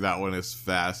get through that one as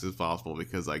fast as possible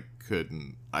because I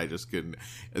couldn't. I just couldn't.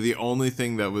 The only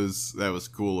thing that was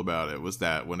cool about it was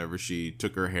that whenever she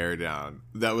took her hair down,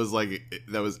 that was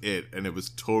it, and it was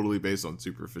totally based on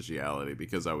superficiality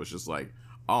because I was just like,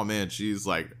 oh man, she's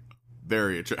like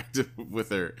very attractive with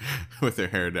her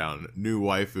hair down. New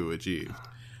waifu achieved.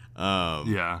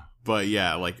 Yeah. But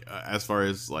yeah, like as far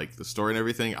as like the story and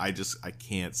everything, I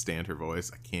can't stand her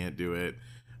voice. I can't do it.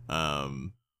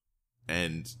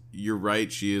 And you're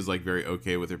right, she is like very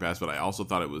okay with her past, but I also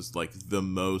thought it was like the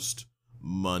most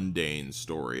mundane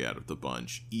story out of the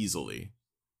bunch, easily.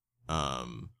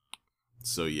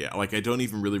 So yeah, like I don't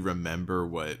even really remember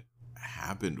what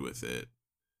happened with it.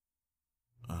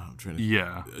 I'm trying to.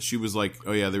 Yeah. She was like,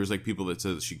 oh yeah, there was like people that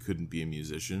said that she couldn't be a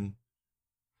musician,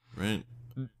 right?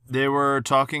 They were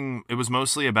talking. It was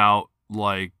mostly about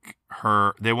like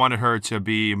her. They wanted her to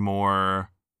be more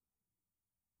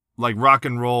like rock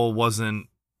and roll. It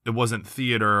wasn't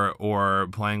theater or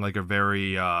playing like a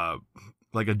very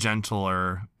like a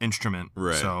gentler instrument.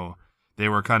 Right. So they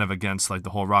were kind of against like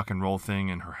the whole rock and roll thing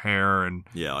and her hair and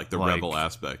like the rebel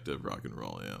aspect of rock and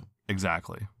roll. Yeah.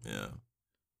 Exactly. Yeah.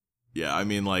 Yeah, I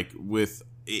mean, like,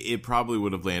 it probably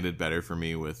would have landed better for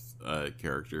me with a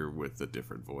character with a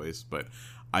different voice, but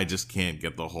I just can't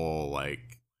get the whole,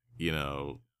 like,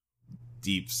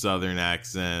 deep southern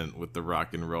accent with the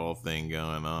rock and roll thing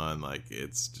going on. Like,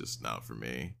 it's just not for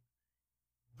me.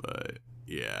 But,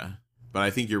 yeah. But I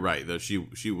think you're right, though.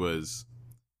 She was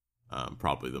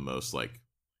probably the most, like,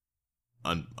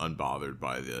 unbothered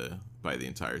by the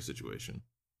entire situation.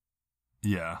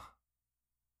 Yeah.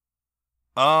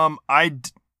 I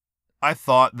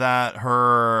thought that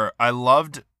I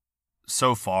loved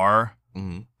so far.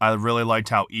 Mm-hmm. I really liked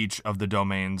how each of the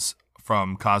domains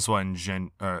from Kazuha and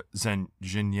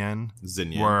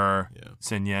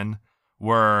Xinyan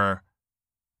were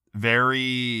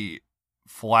very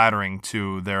flattering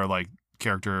to their like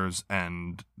characters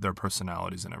and their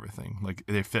personalities and everything. Like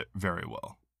they fit very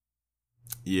well.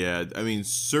 Yeah, I mean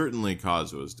certainly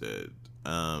Kazuha's did.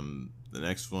 The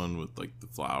next one with like the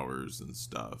flowers and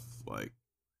stuff, like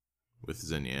with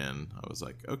Xinyan, I was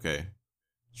like, okay,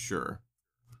 sure.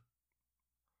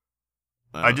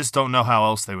 I just don't know how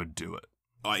else they would do it.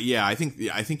 Yeah, I think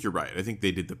you're right. I think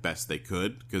they did the best they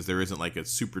could because there isn't like a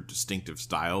super distinctive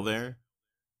style there.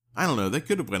 I don't know. They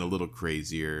could have went a little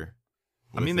crazier.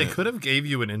 I mean, they could have gave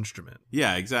you an instrument.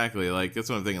 Yeah, exactly. Like that's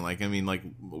what I'm thinking. Like, I mean, like,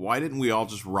 why didn't we all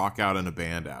just rock out in a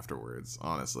band afterwards?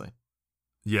 Honestly.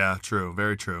 Yeah, true.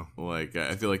 Very true. Like,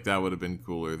 I feel like that would have been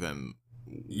cooler than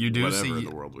whatever in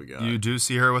the world we got. You do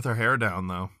see her with her hair down,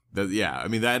 though. I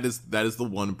mean, that is the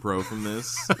one pro from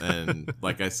this. And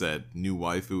like I said, new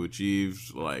waifu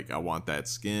achieved. Like, I want that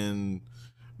skin.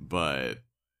 But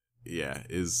yeah,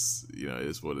 is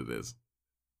what it is.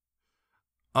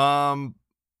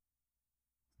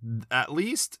 At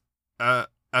least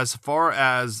as far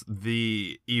as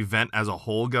the event as a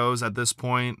whole goes at this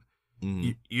point,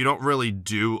 you don't really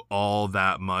do all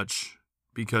that much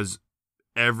because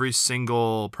every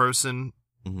single person,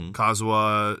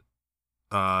 Kazuha,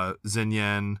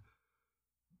 Zinyan,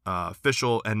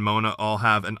 Fischl, and Mona all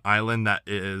have an island that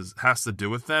has to do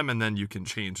with them, and then you can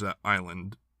change that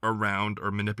island around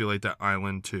or manipulate that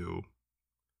island to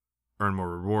earn more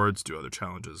rewards, do other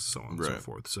challenges, so on and so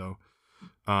forth. So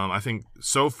I think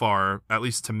so far, at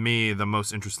least to me, the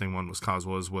most interesting one was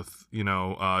Kazuha's with,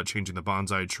 changing the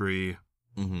bonsai tree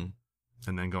and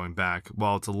then going back.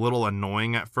 While it's a little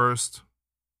annoying at first,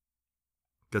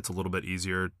 gets a little bit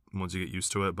easier once you get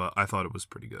used to it, but I thought it was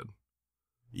pretty good.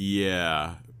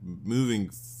 Yeah. Moving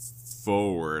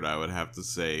forward, I would have to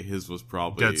say his was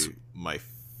probably my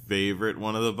favorite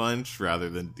one of the bunch rather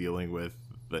than dealing with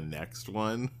the next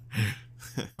one.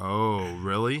 Oh,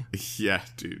 really? Yeah,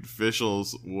 dude.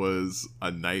 Fischl's was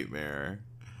a nightmare.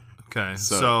 Okay,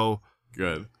 so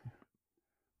good.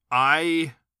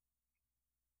 I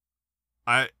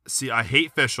hate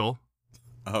Fischl.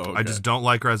 Oh, okay. I just don't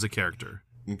like her as a character.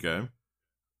 Okay.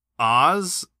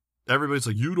 Oz, everybody's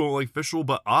like, you don't like Fischl,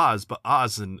 but Oz,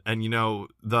 and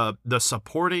the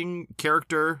supporting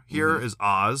character here is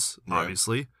Oz,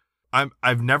 obviously.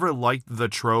 I've never liked the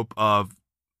trope of,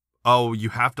 oh, you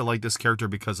have to like this character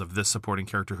because of this supporting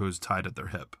character who's tied at their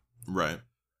hip. Right.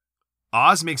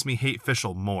 Oz makes me hate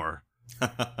Fischl more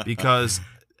because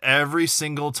every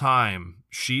single time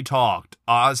she talked,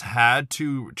 Oz had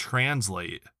to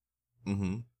translate.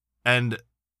 And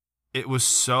it was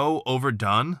so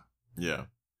overdone. Yeah.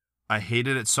 I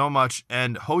hated it so much.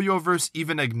 And Hoyoverse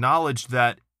even acknowledged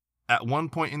that at one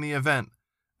point in the event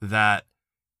that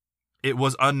it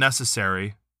was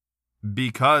unnecessary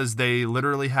because they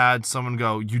literally had someone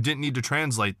go, you didn't need to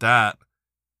translate that.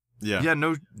 Yeah. Yeah,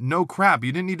 no crap.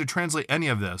 You didn't need to translate any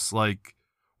of this. Like,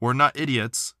 we're not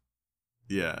idiots.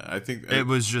 Yeah, I think it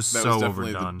was just that so was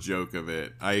definitely overdone. The joke of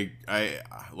it. I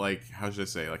like, how should I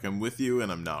say? Like, I'm with you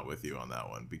and I'm not with you on that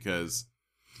one because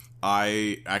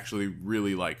I actually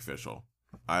really like Fischl.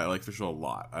 I like Fischl a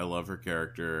lot. I love her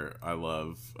character. I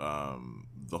love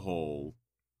the whole,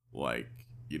 like,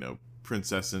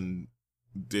 Princess and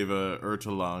Deva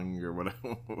Ertelang or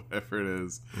whatever it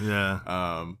is. Yeah.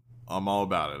 I'm all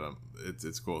about it.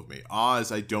 It's cool with me.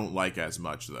 Oz, I don't like as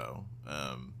much though.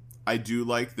 I do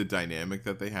like the dynamic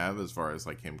that they have as far as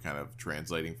like him kind of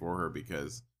translating for her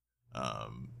because, her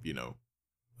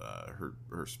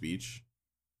speech.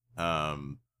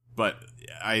 But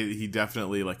he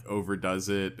definitely like overdoes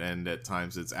it, and at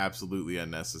times it's absolutely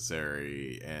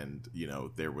unnecessary. And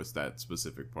there was that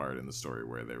specific part in the story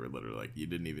where they were literally like, you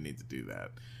didn't even need to do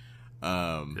that.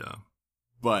 Yeah.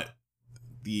 But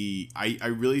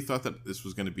I really thought that this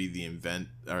was going to be the event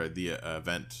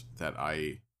that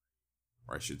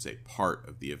or I should say part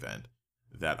of the event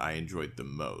that I enjoyed the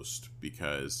most,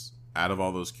 because out of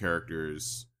all those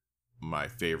characters, my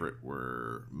favorite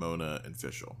were Mona and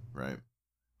Fischl, right?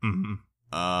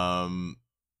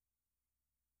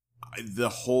 The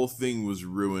whole thing was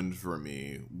ruined for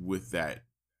me with that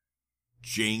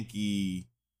janky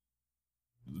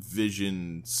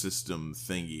vision system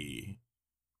thingy.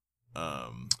 I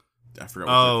forgot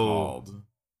what they're called.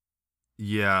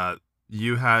 Yeah,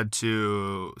 you had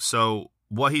to. So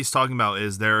what he's talking about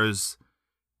is there's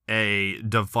a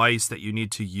device that you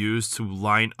need to use to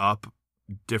line up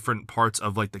different parts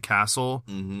of like the castle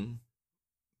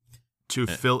to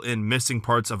fill in missing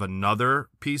parts of another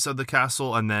piece of the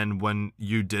castle. And then when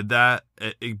you did that,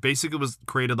 it basically was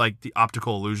created like the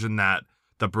optical illusion that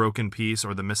the broken piece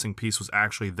or the missing piece was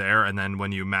actually there. And then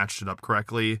when you matched it up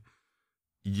correctly,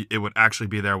 it would actually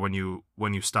be there when you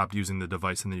stopped using the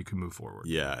device, and then you could move forward.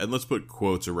 Yeah, and let's put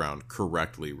quotes around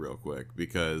correctly real quick,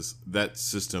 because that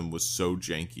system was so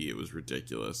janky, it was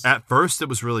ridiculous. At first, it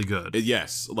was really good.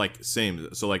 Yes, like,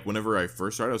 same. So, like, whenever I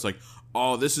first started, I was like,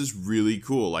 oh, this is really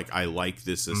cool. Like, I like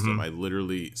this system. I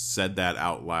literally said that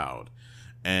out loud.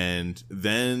 And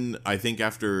then, I think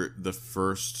after the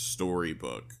first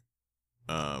storybook,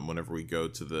 whenever we go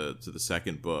to the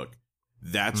second book,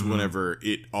 that's whenever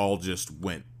it all just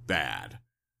went bad.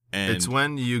 And it's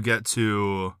when you get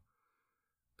to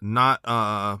not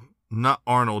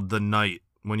Arnold, the knight,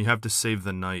 when you have to save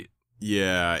the knight.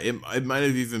 Yeah, it might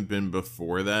have even been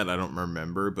before that. I don't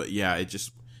remember, but yeah, it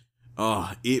just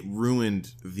it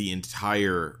ruined the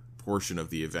entire portion of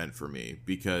the event for me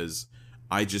because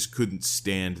I just couldn't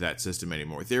stand that system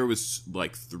anymore. There was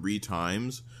like 3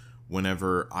 times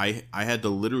whenever I had to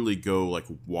literally go like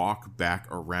walk back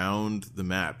around the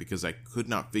map because I could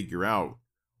not figure out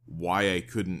why I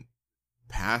couldn't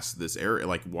pass this area,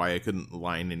 like why I couldn't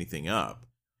line anything up.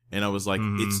 And I was like,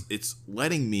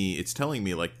 it's telling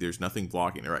me like there's nothing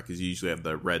blocking it, right? Because you usually have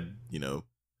the red,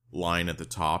 line at the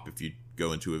top if you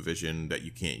go into a vision that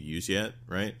you can't use yet,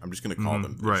 right? I'm just going to call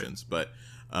them visions, right.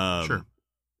 But sure.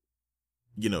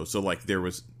 So like it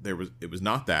was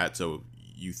not that. So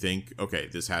you think, okay,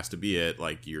 this has to be it.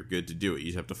 Like you're good to do it. You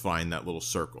just have to find that little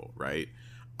circle, right?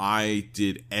 I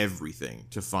did everything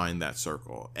to find that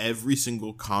circle, every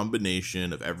single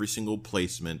combination of every single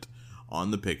placement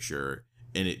on the picture,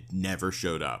 and it never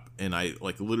showed up. And I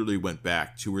like literally went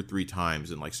back 2 or 3 times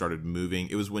and like started moving.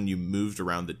 It was when you moved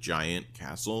around the giant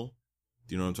castle.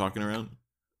 Do you know what I'm talking around?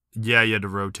 Yeah, you had to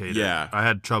rotate Yeah. it. I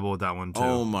had trouble with that one too.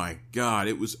 Oh my god,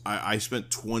 it was I spent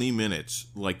 20 minutes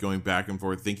like going back and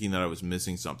forth thinking that I was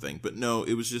missing something. But no,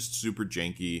 it was just super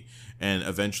janky, and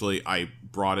eventually I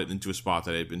brought it into a spot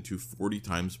that I had been to 40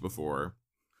 times before,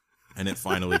 and it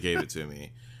finally gave it to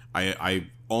me. I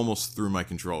almost threw my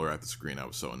controller at the screen. I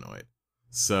was so annoyed.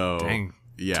 So dang.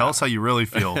 Yeah. Tell us how you really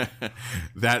feel.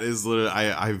 That is literally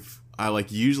I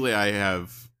like usually I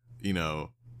have,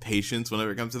 patience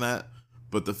whenever it comes to that.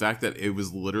 But the fact that it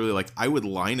was literally like I would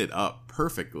line it up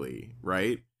perfectly,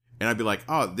 right? And I'd be like,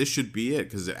 oh, this should be it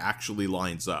because it actually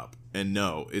lines up. And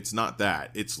no, it's not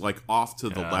that. It's like off to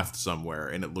the left somewhere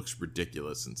and it looks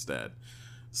ridiculous instead.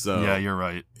 So yeah, you're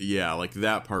right. Yeah, like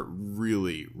that part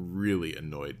really, really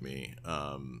annoyed me.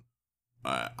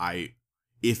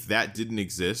 If that didn't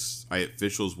exist,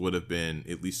 Fischl's would have been,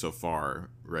 at least so far,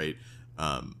 right?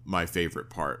 My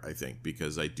favorite part, I think,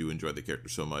 because I do enjoy the character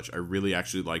so much. I really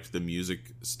actually liked the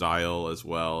music style as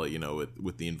well,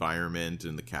 with the environment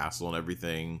and the castle and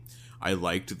everything. I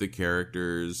liked the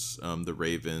characters, the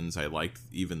ravens. I liked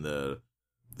even the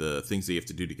things that you have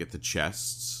to do to get the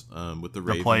chests with the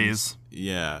ravens. The plays.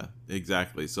 Yeah,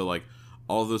 exactly. So, like,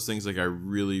 all of those things, like, I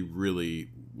really, really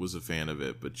was a fan of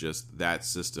it, but just that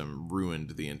system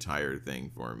ruined the entire thing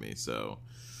for me, so.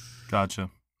 Gotcha.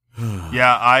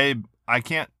 Yeah, I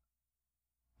can't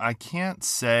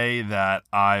say that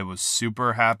I was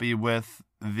super happy with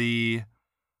the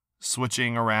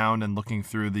switching around and looking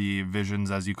through the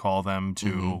visions, as you call them,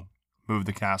 to move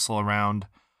the castle around.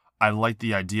 I liked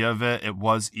the idea of it. It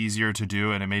was easier to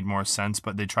do and it made more sense,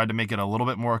 but they tried to make it a little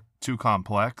bit more too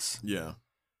complex. Yeah.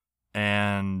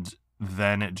 And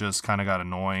then it just kind of got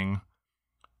annoying.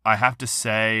 I have to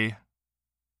say,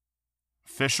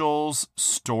 Fischl's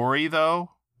story, though,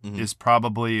 is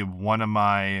probably one of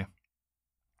my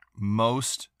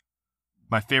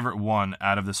favorite one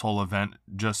out of this whole event.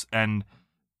 Kazuha,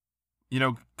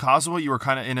 you were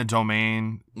kind of in a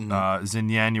domain.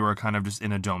 Xinyan, you were kind of just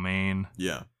in a domain.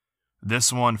 Yeah.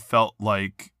 This one felt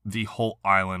like the whole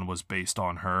island was based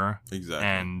on her. Exactly.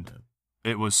 And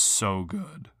it was so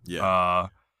good. Yeah.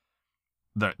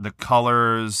 The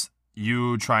colors,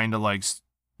 you trying to like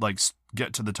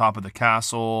get to the top of the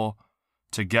castle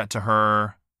to get to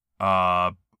her.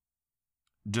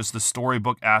 Just the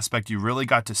storybook aspect, you really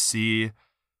got to see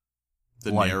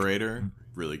the narrator,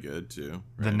 really good too.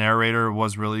 Right? The narrator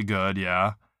was really good,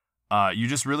 yeah. You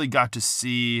just really got to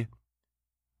see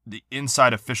the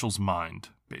inside of Fischl's mind,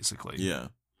 basically. Yeah.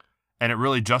 And it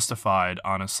really justified,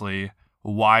 honestly,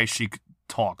 why she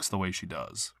talks the way she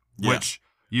does. Yeah. Which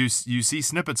you see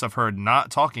snippets of her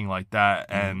not talking like that,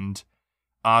 and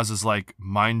Oz is like,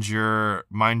 mind your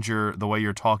the way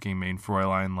you're talking, main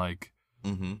Fräulein. Like,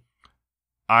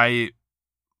 I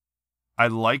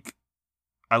liked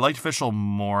Fischl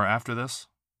more after this.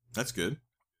 That's good.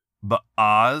 But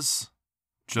Oz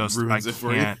just ruins it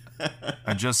for you.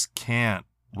 I just can't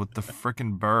with the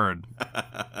frickin' bird.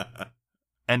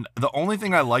 And the only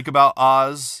thing I like about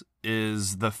Oz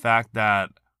is the fact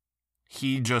that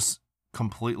he just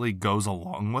completely goes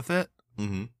along with it,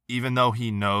 even though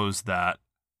he knows that,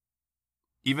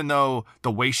 even though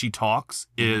the way she talks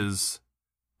is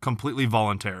completely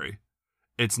voluntary.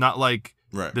 It's not like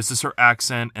this is her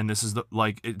accent and this is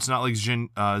it's not like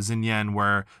Xinyan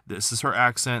where this is her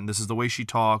accent, this is the way she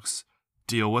talks,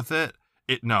 deal with it.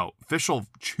 No, Fischl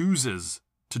chooses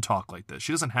to talk like this.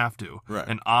 She doesn't have to. Right.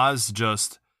 And Oz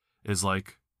just is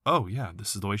like, oh yeah,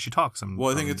 this is the way she talks.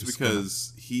 I think it's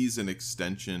because he's an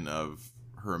extension of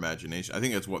her imagination. I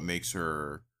think that's what makes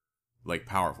her like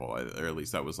powerful, or at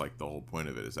least that was like the whole point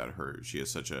of it, is that she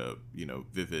has such a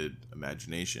vivid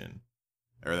imagination,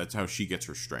 or that's how she gets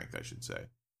her strength, I should say.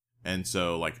 And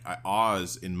so, like,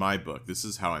 Oz, in my book, this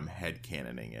is how I'm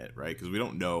headcanoning it, right? Because we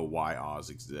don't know why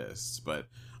Oz exists, but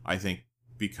I think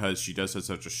because she does have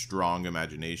such a strong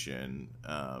imagination,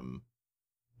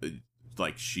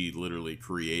 like, she literally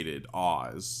created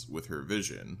Oz with her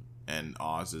vision, and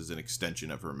Oz is an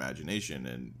extension of her imagination,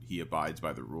 and he abides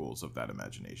by the rules of that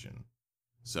imagination.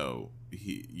 So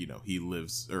he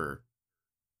lives, or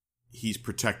he's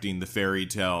protecting the fairy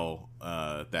tale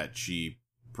that she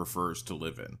prefers to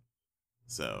live in.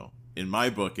 So in my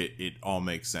book, it all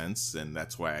makes sense, and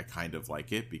that's why I kind of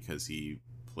like it, because he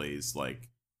plays like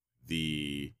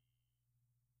the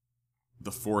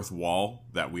fourth wall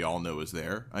that we all know is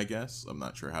there, I guess. I'm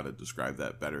not sure how to describe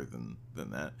that better than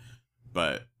that.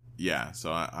 But yeah,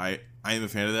 so I am a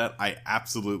fan of that. I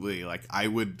absolutely, like, I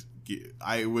would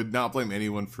not blame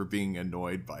anyone for being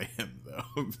annoyed by him,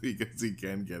 though, because he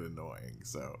can get annoying.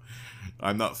 So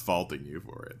I'm not faulting you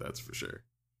for it, that's for sure.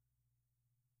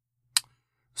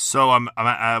 So I'm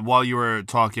while you were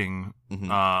talking,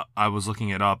 Mm-hmm. I was looking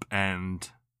it up, and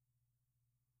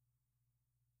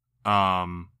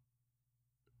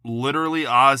literally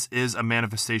Oz is a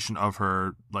manifestation of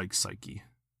her, like, psyche.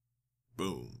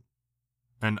 Boom.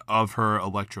 And of her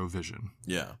electrovision.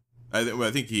 Yeah. I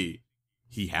think he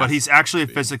has. But he's actually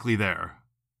physically there.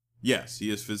 Yes, he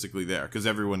is physically there, because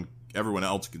everyone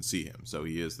else can see him, so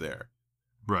he is there.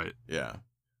 Right. Yeah.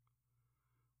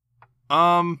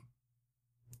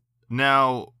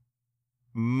 Now,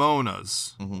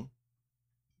 Mona's. Mm-hmm.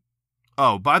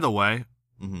 Oh, by the way,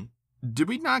 Mm-hmm. did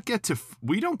we not get to...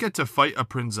 We don't get to fight a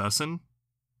Prinzessin,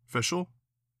 Fischl,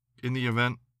 in the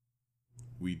event?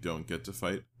 We don't get to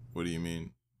fight? What do you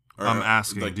mean? I'm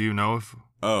asking, like, do you know if...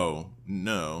 Oh,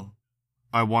 no.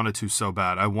 I wanted to so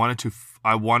bad. I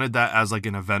wanted that as, like,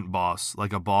 an event boss.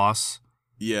 Like a boss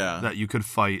Yeah. that you could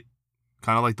fight.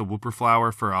 Kind of like the Whooper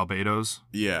Flower for Albedo's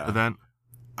event.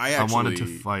 I wanted to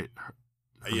fight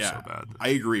her so bad. I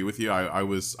agree with you.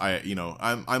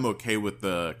 I'm okay with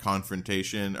the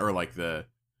confrontation, or like the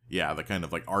kind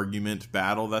of like argument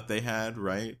battle that they had,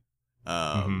 right?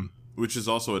 Which is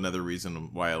also another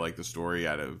reason why I like the story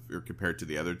compared to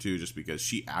the other two, just because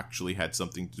she actually had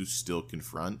something to still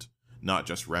confront, not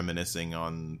just reminiscing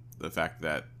on the fact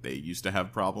that they used to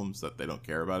have problems that they don't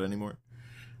care about anymore.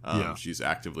 She's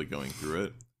actively going through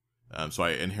it. So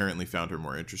I inherently found her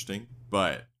more interesting.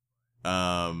 But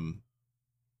I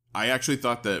actually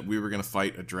thought that we were going to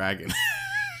fight a dragon.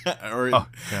 Or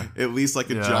at least like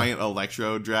a giant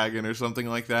electro dragon or something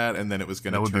like that. And then it was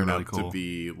going to turn out to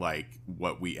be like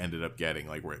what we ended up getting,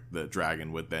 like where the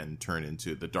dragon would then turn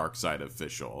into the dark side of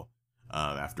Fischl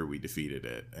after we defeated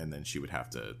it. And then she would have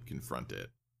to confront it.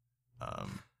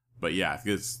 But yeah,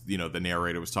 because, the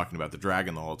narrator was talking about the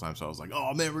dragon the whole time. So I was like,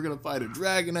 oh man, we're going to fight a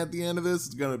dragon at the end of this.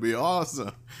 It's going to be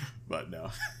awesome. But no.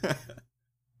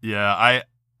 Yeah,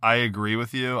 I agree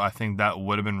with you. I think that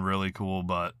would have been really cool,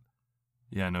 but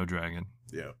yeah, no dragon.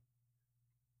 Yeah.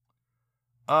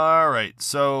 All right.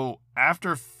 So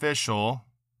after Fischl,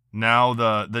 now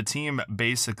the team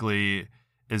basically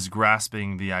is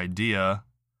grasping the idea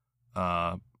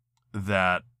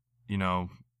that,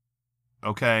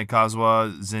 okay,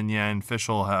 Kazuha, Zinnia, and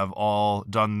Fischl have all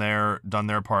done their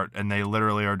part, and they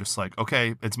literally are just like,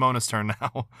 okay, it's Mona's turn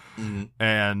now. Mm-hmm.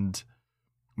 And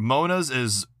Mona's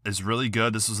is really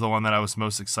good. This was the one that I was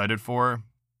most excited for.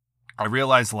 I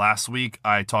realized last week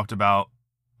I talked about,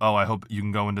 I hope you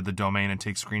can go into the domain and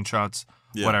take screenshots.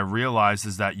 Yeah. What I realized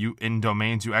is that in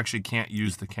domains, you actually can't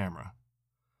use the camera.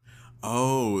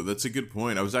 Oh, that's a good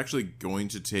point. I was actually going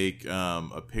to take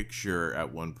a picture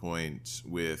at one point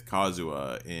with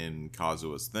Kazuha in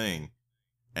Kazuha's thing.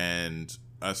 And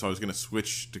so I was going to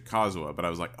switch to Kazuha, but I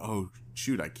was like, oh,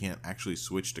 shoot, I can't actually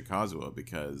switch to Kazuha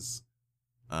because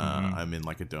I'm in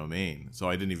like a domain. So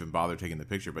I didn't even bother taking the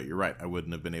picture, but you're right. I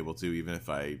wouldn't have been able to even if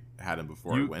I had him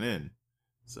before I went in.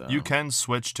 So you can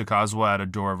switch to Kazuha at a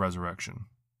Door of Resurrection.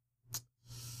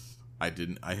 I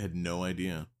had no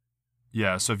idea.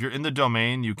 Yeah, so if you're in the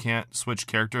domain, you can't switch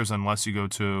characters unless you go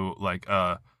to like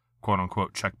a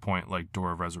quote-unquote checkpoint like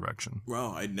Door of Resurrection.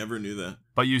 Wow, I never knew that.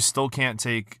 But you still can't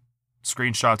take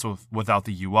screenshots without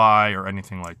the UI or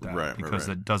anything like that. Right, because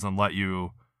right. It doesn't let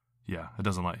you. Yeah, it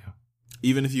doesn't let you.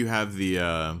 Even if you have the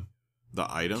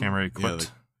item? Camera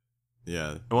equipped.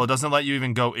 Yeah. Well, it doesn't let you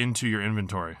even go into your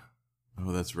inventory.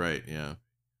 Oh, that's right, yeah.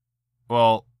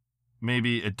 Well,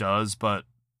 maybe it does, but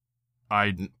No,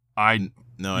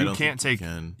 I don't can't think take. You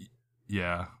can.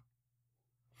 Yeah.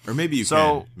 Or maybe you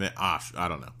can. I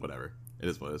don't know. Whatever. It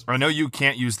is what it is. I know you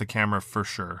can't use the camera for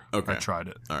sure. Okay. I tried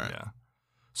it. All right. Yeah.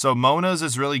 So Mona's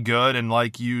is really good, and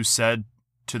like you said,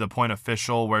 to the point of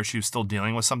Fischl, where she was still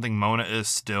dealing with something, Mona is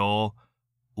still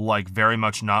like very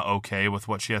much not okay with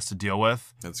what she has to deal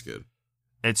with. That's good.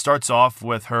 It starts off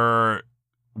with her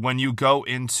when you go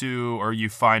into or you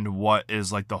find what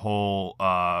is like the whole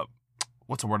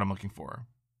what's the word I'm looking for?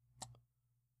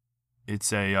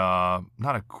 It's a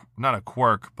not a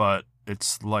quirk, but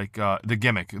it's like the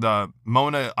gimmick. The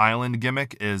Mona Island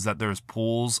gimmick is that there's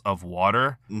pools of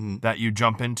water that you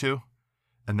jump into,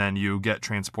 and then you get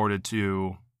transported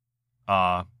to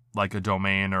like a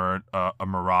domain or a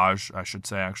mirage, I should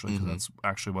say, actually, because that's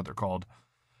actually what they're called.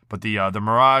 But the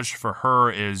mirage for her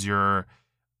is you're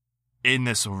in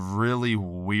this really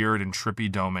weird and trippy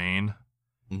domain,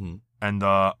 and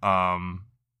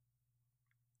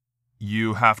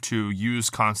you have to use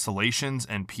constellations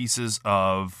and pieces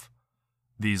of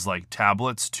these like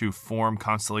tablets to form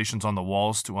constellations on the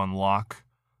walls to unlock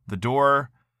the door,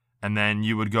 and then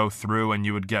you would go through and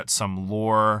you would get some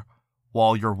lore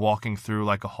while you're walking through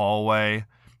like a hallway.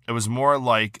 It was more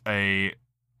like a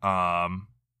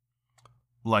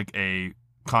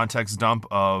context dump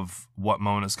of what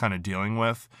Mona's kind of dealing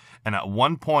with. And at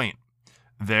one point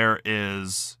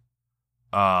there's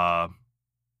a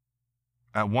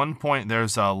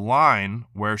line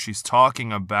where she's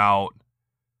talking about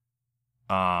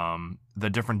the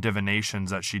different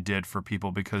divinations that she did for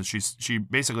people, because she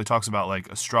basically talks about like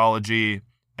astrology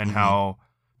and how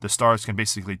the stars can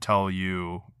basically tell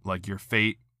you like your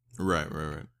fate. Right.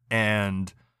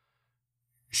 And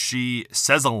she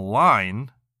says a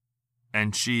line,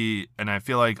 and I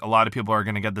feel like a lot of people are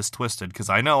going to get this twisted, because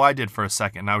I know I did for a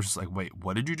second. And I was just like, wait,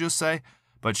 what did you just say?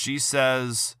 But she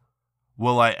says,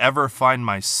 "Will I ever find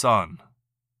my son?"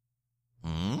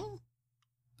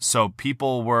 So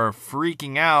people were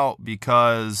freaking out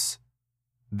because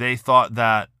they thought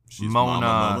that She's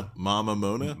Mona, Mama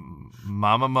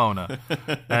Mona,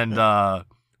 and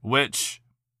which,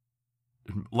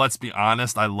 let's be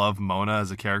honest, I love Mona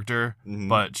as a character,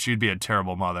 but she'd be a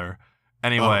terrible mother.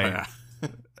 Anyway,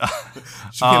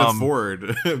 she can't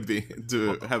afford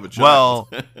to have a child.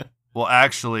 Well,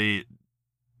 actually,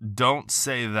 don't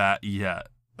say that yet.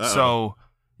 So,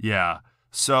 yeah.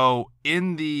 So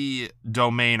in the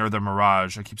domain or the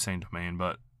mirage, I keep saying domain,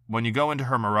 but when you go into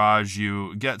her mirage,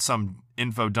 you get some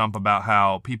info dump about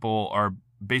how people are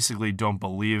basically don't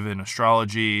believe in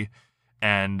astrology,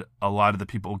 and a lot of the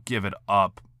people give it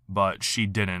up, but she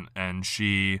didn't, and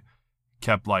she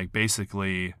kept like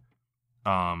basically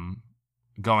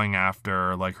going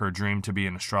after like her dream to be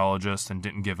an astrologist and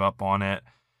didn't give up on it.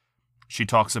 She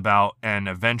talks about an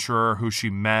adventurer who she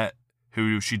met,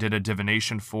 who she did a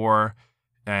divination for,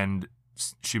 and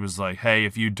she was like, hey,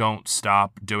 if you don't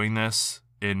stop doing this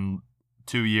in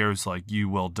 2 years, like, you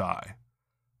will die.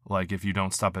 Like, if you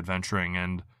don't stop adventuring.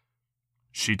 And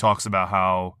she talks about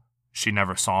how she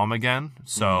never saw him again,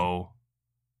 so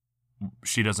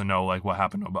she doesn't know, like, what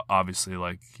happened, but obviously,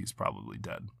 like, he's probably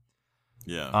dead.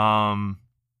 Yeah.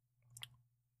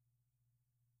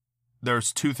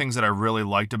 There's two things that I really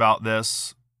liked about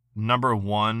this. Number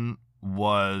one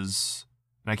was,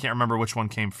 and I can't remember which one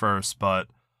came first, but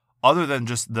other than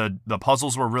just the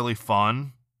puzzles were really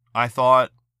fun, I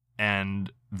thought,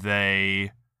 and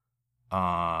they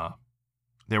were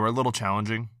a little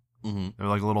challenging. They were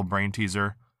like a little brain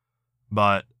teaser.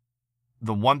 But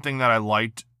the one thing that I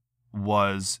liked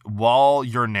was while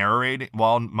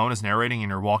Mona's narrating and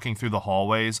you're walking through the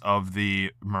hallways of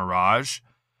the Mirage,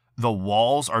 the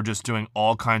walls are just doing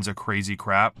all kinds of crazy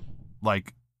crap.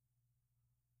 Like,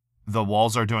 the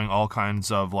walls are doing all kinds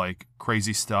of like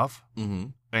crazy stuff.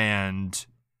 And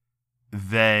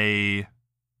they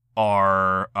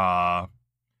are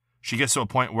she gets to a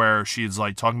point where she's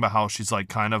like talking about how she's like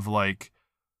kind of like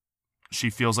she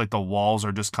feels like the walls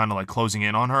are just kind of like closing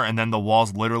in on her, and then the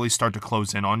walls literally start to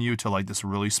close in on you to like this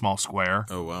really small square.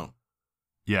 Oh wow.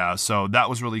 Yeah, so that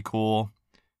was really cool.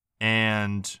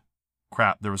 And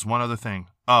crap, there was one other thing.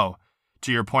 Oh,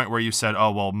 to your point where you said,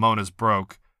 oh well, Mona's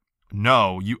broke.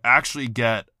 No, you actually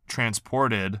get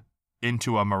transported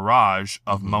into a mirage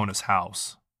of Mona's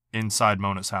house, inside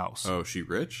Mona's house. Oh, she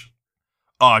rich?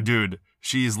 Oh, dude,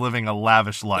 she's living a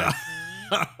lavish life.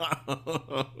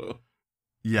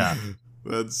 Yeah.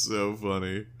 That's so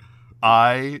funny.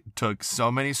 I took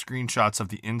so many screenshots of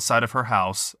the inside of her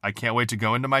house. I can't wait to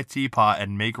go into my teapot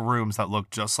and make rooms that look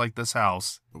just like this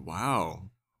house. Wow.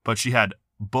 But she had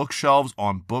bookshelves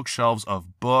on bookshelves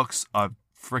of books, a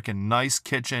freaking nice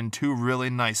kitchen, 2 really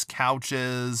nice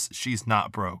couches. She's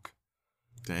not broke.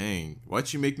 Dang.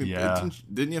 Why'd you make me... Yeah.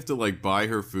 Didn't you have to, like, buy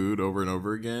her food over and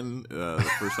over again the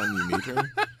first time you meet her?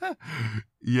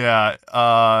 Yeah.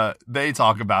 They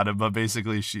talk about it, but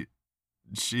basically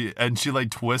she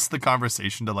like twists the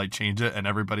conversation to like change it, and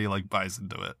everybody like buys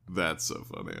into it. That's so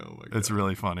funny. Oh my god, it's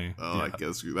really funny. Oh, yeah. I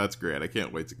guess that's great. I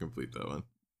can't wait to complete that one.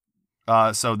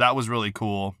 So that was really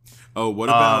cool. Oh, what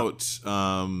about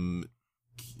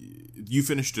you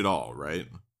finished it all, right?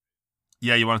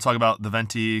 Yeah, you want to talk about the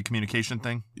Venti communication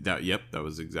thing? Yep, that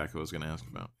was exactly what I was going to ask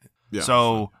about. Yeah.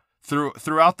 So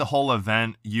throughout the whole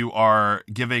event, you are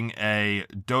giving a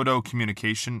Dodo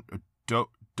communication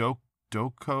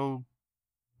Doko.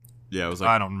 Yeah, it was like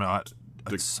I don't know.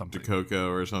 Something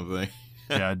Dakoko or something.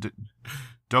 Yeah,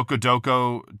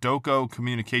 Doko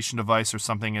communication device or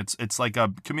something. It's like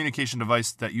a communication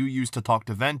device that you use to talk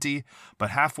to Venti,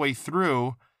 but halfway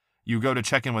through you go to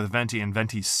check in with Venti, and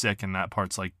Venti's sick, and that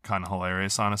part's like kind of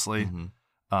hilarious, honestly.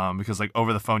 Mm-hmm. Because like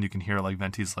over the phone you can hear like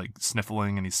Venti's like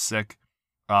sniffling and he's sick.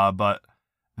 But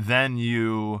then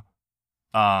you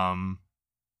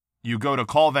go to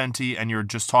call Venti, and you're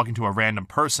just talking to a random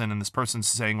person, and this person's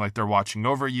saying like they're watching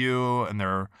over you, and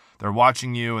they're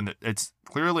watching you, and it's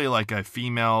clearly like a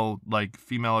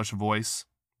female-ish voice,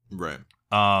 right?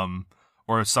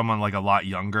 Or someone like a lot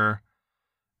younger,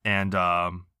 and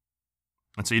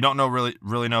so you don't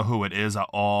really know who it is at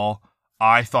all.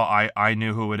 I thought I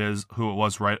knew who it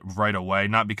was right away,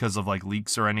 not because of like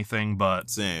leaks or anything, but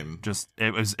same. Just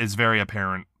it's very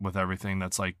apparent with everything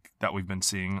that we've been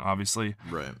seeing, obviously.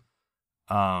 Right.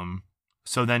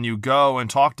 So then you go and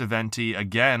talk to Venti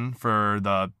again for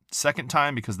the second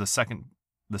time, because the second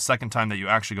time that you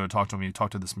actually go to talk to him, you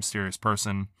talk to this mysterious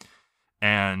person,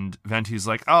 and Venti's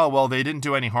like, "Oh, well, they didn't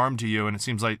do any harm to you," and it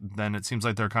seems like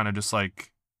they're kind of just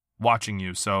like watching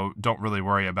you, so don't really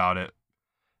worry about it.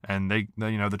 And they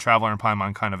the Traveler and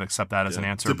Paimon kind of accept that as an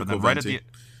answer, but then right Venti. at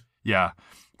the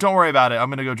don't worry about it. I'm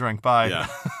gonna go drink. Bye. Yeah.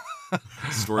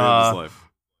 Story of his life.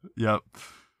 Yep.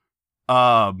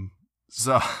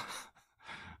 So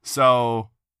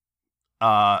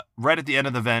right at the end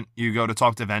of the event, you go to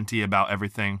talk to Venti about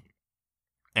everything,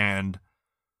 and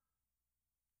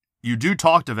you do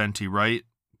talk to Venti, right?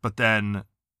 But then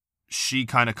she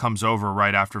kind of comes over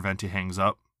right after Venti hangs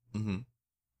up,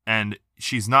 and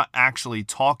she's not actually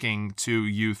talking to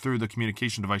you through the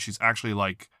communication device. She's actually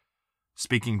like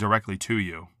speaking directly to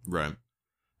you. Right.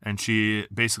 And she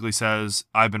basically says,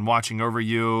 "I've been watching over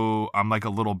you. I'm like a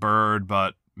little bird,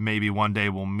 but maybe one day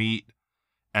we'll meet."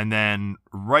 And then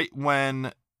right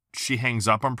when she hangs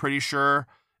up, I'm pretty sure,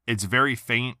 it's very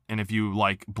faint. And if you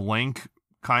like blink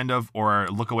kind of, or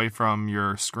look away from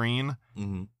your screen,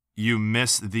 you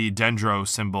miss the Dendro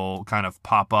symbol kind of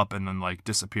pop up and then like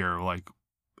disappear like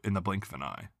in the blink of an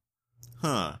eye.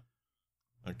 Huh.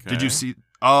 Okay. Did you see?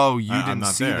 Oh, you I'm didn't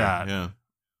not see there. that. Yeah.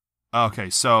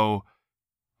 Okay. So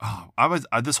I was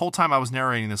this whole time I was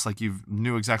narrating this like you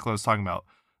knew exactly what I was talking about.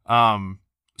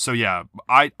 So yeah,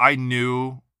 I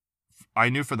knew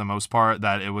for the most part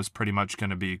that it was pretty much going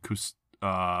to be Kusanali,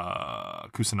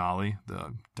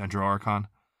 the Dendro Archon.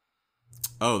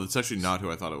 Oh, that's actually not who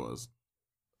I thought it was.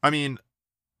 I mean,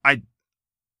 it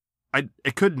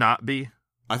could not be.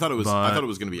 I thought it was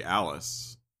going to be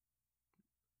Alice,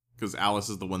 because Alice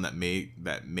is the one that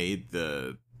made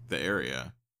the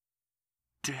area.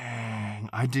 Dang,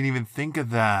 I didn't even think of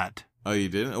that. Oh, you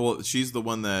didn't? Well, she's the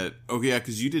one that... Oh, yeah,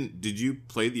 because you didn't... Did you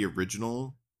play the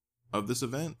original of this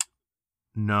event?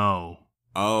 No.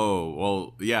 Oh,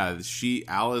 well, yeah,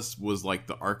 Alice was like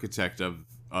the architect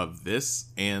of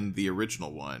this and the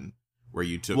original one, where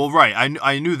you took... Well, right,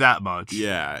 I knew that much.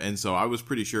 Yeah, and so I was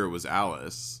pretty sure it was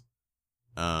Alice,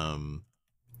 who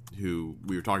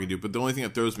we were talking to, but the only thing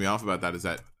that throws me off about that is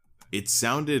that it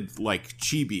sounded like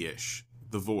Chibi-ish,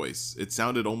 the voice. It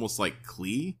sounded almost like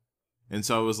Klee. And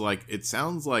so I was like, it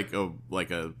sounds like a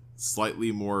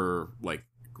slightly more like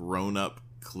grown up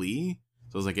Klee.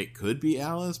 So I was like, it could be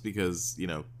Alice because,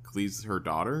 Klee's her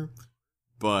daughter.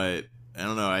 But I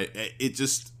don't know. It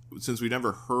just, since we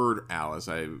never heard Alice,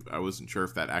 I wasn't sure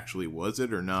if that actually was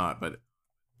it or not. But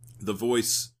the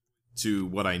voice to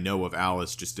what I know of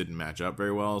Alice just didn't match up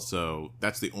very well. So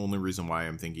that's the only reason why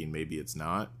I'm thinking maybe it's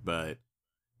not. But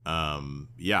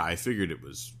yeah, I figured it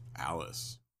was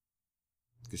Alice,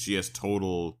 because she has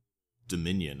total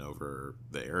dominion over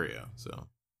the area. So,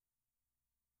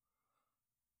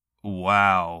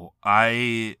 wow,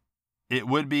 it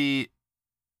would be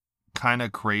kind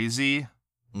of crazy.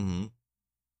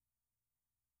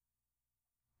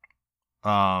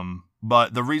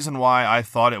 But the reason why I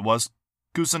thought it was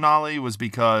Kusanali was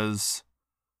because,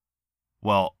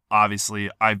 well,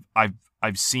 obviously I've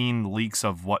seen leaks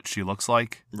of what she looks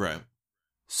like. Right.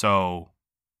 So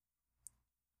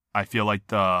I feel like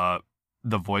the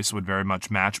voice would very much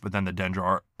match, but then the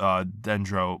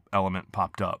Dendro element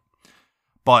popped up.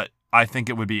 But I think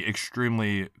it would be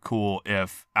extremely cool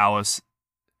if Alice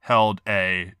held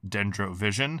a Dendro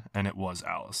vision and it was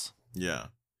Alice. Yeah.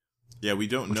 Yeah, we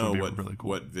don't Which know would be what really cool.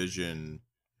 what vision,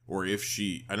 or if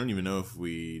she. I don't even know if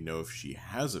we know if she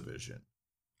has a vision.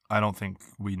 I don't think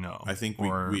we know. I think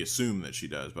we assume that she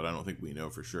does, but I don't think we know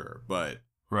for sure. But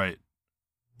right.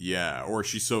 Yeah, or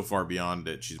she's so far beyond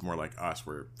it, she's more like us,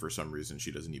 where for some reason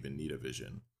she doesn't even need a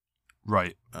vision.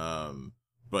 Right.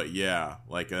 But yeah,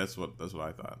 like that's what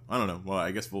I thought. I don't know. Well,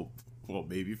 I guess we'll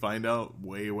maybe find out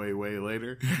way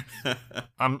later.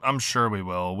 I'm sure we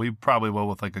will. We probably will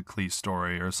with like a Clee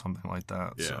story or something like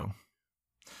that. Yeah. So.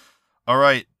 All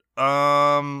right.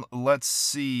 Let's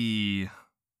see.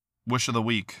 Wish of the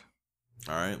week.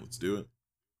 All right, let's do it.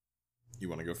 You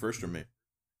want to go first or me?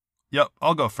 Yep,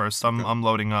 I'll go first. Okay. I'm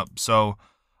loading up. So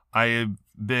I've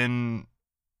been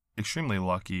extremely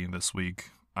lucky this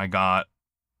week. I got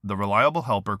the Reliable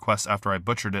Helper quest after I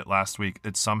butchered it last week.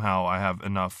 It's somehow I have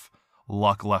enough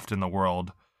luck left in the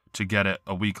world to get it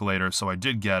a week later, so I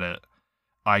did get it.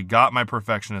 I got my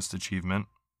Perfectionist achievement.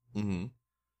 Mm-hmm.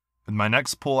 And my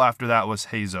next pull after that was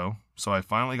Hazo, so I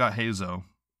finally got Hazo.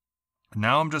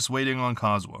 Now I'm just waiting on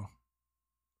Kazuo.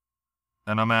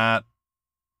 And I'm at...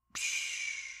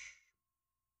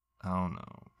 I don't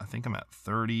know. I think I'm at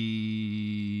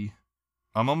 30...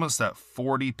 I'm almost at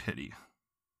 40 pity.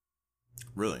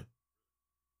 Really?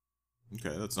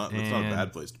 Okay, that's not a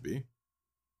bad place to be.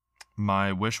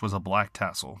 My wish was a black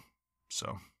tassel.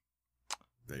 So,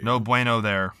 go. no bueno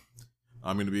there.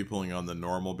 I'm going to be pulling on the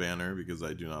normal banner because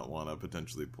I do not want to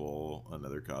potentially pull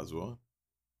another Kazuo.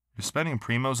 You're spending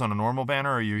primos on a normal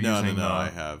banner, or are you using... No, I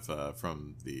have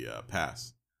from the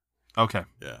pass. Okay.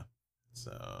 Yeah.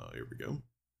 So, here we go.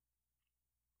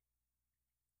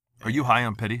 Are you high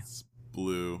on pity? It's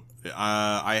blue.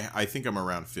 I think I'm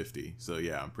around 50, so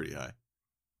yeah, I'm pretty high.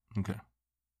 Okay.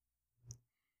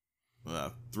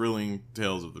 Thrilling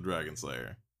Tales of the Dragon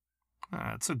Slayer.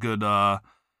 It's a good...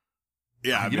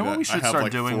 Yeah, you know what we should start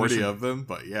like doing? 40 of them,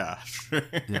 but yeah, sure.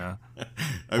 Yeah.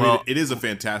 I mean, it is a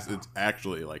fantastic... It's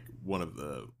actually like one of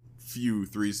the few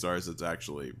 3 stars that's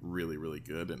actually really, really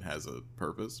good and has a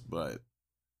purpose, but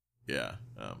yeah,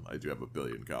 I do have a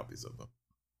billion copies of them.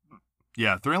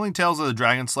 Yeah, Thrilling Tales of the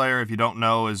Dragon Slayer, if you don't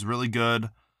know, is really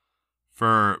good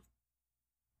for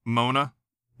Mona.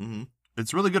 Mm-hmm.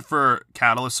 It's really good for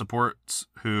Catalyst supports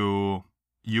who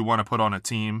you want to put on a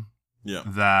team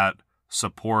that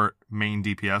support main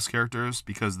DPS characters,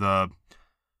 because the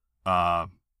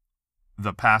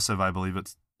passive, I believe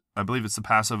it's the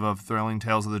passive of Thrilling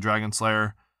Tales of the Dragon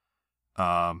Slayer,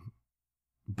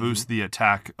 boosts the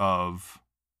attack of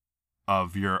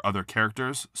your other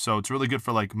characters. So it's really good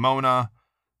for like Mona,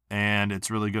 and it's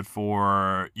really good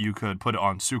for, you could put it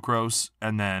on Sucrose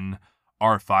and then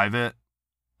R5 it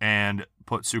and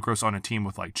put Sucrose on a team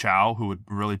with like Chow, who would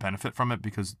really benefit from it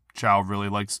because Chow really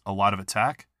likes a lot of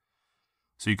attack.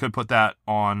 So you could put that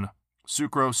on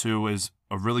Sucrose, who is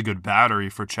a really good battery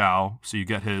for Chow, so you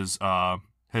get his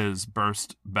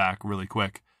burst back really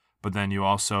quick, but then you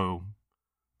also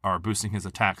are boosting his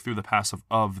attack through the passive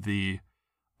of the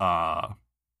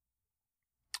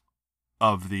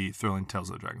Thrilling Tales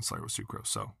of the Dragon Slayer with Sucrose.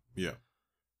 So yeah,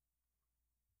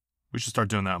 we should start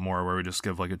doing that more, where we just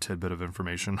give like a tidbit of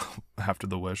information after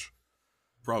the wish.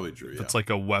 Probably true. It's like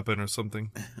a weapon or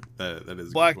something. that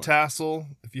is Black Tassel.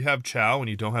 If you have Chow and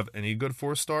you don't have any good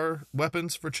 4-star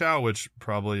weapons for Chow, which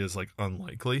probably is like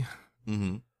unlikely,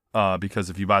 because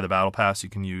if you buy the battle pass, you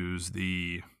can use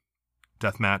the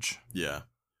deathmatch. Yeah.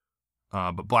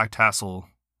 But Black Tassel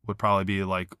would probably be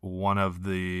like one of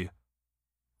the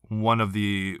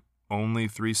only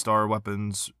 3-star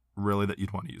weapons really that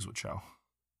you'd want to use with Chow.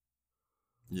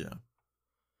 Yeah.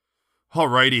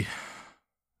 Alrighty.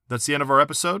 That's the end of our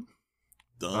episode.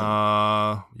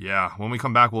 Done. Yeah. When we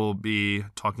come back, we'll be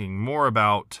talking more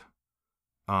about,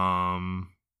 probably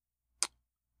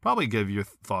give your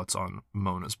thoughts on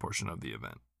Mona's portion of the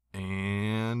event.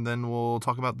 And then we'll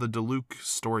talk about the Diluc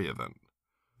story event.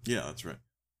 Yeah, that's right.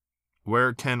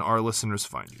 Where can our listeners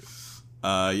find you?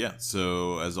 Yeah.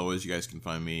 So as always, you guys can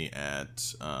find me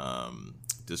at,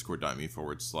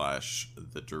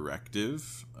 discord.me/the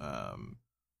directive.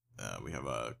 We have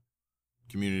a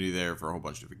community there for a whole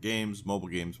bunch of different games, mobile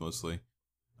games mostly.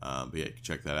 But yeah, you can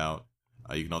check that out.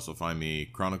 You can also find me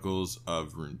Chronicles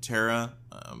of Runeterra.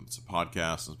 It's a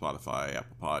podcast on Spotify,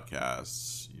 Apple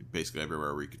Podcasts, basically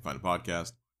everywhere where you can find a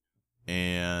podcast.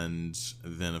 And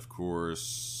then, of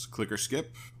course, Click or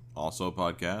Skip, also a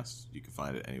podcast. You can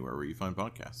find it anywhere where you find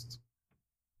podcasts.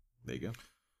 There you go.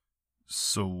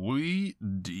 Sweet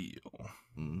deal.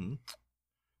 Mm-hmm.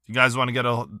 If you guys want to get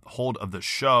a hold of the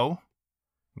show,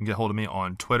 You can get hold of me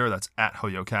on Twitter. That's at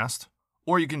HoYoCast.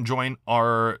 Or you can join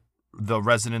the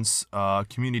Resonance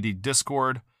community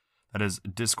Discord. That is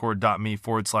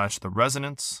discord.me/The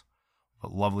Resonance. A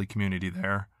lovely community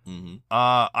there. Mm-hmm.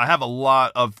 I have a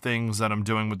lot of things that I'm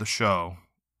doing with the show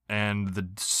and the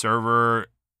server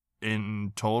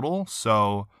in total.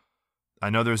 So I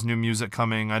know there's new music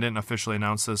coming. I didn't officially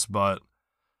announce this, but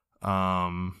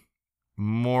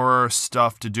more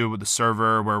stuff to do with the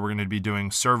server where we're going to be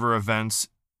doing server events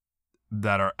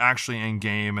that are actually in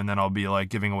game, and then I'll be like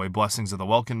giving away blessings of the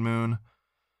Welkin Moon.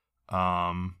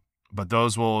 But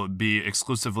those will be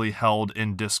exclusively held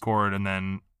in Discord, and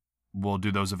then we'll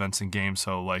do those events in game.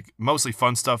 So like mostly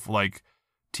fun stuff like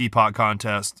teapot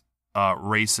contest,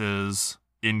 races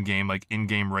in game, like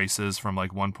in-game races from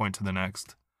like one point to the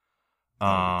next.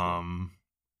 Yeah,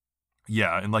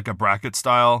 in like a bracket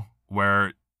style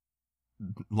where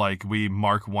like we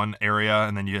mark one area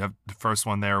and then you have the first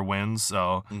one there wins.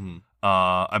 So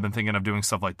I've been thinking of doing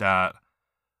stuff like that.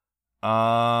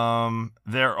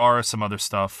 There are some other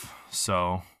stuff,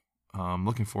 so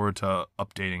looking forward to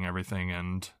updating everything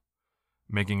and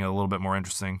making it a little bit more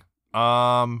interesting.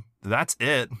 That's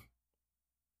it.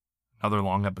 Another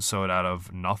long episode out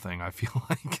of nothing, I feel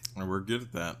like. And we're good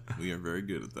at that. We are very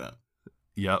good at that.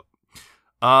 Yep.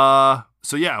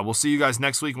 So yeah, we'll see you guys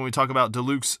next week when we talk about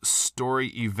Diluc's story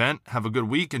event. Have a good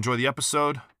week. Enjoy the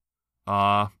episode.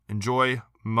 Enjoy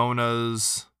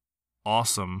Mona's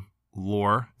awesome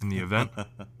lore in the event.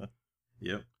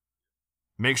 Yep.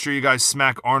 Make sure you guys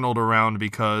smack Arnold around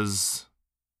because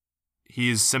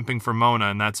he's simping for Mona,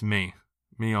 and that's me.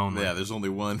 Me only. Yeah, there's only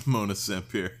one Mona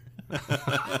simp here.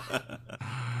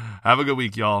 Have a good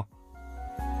week, y'all.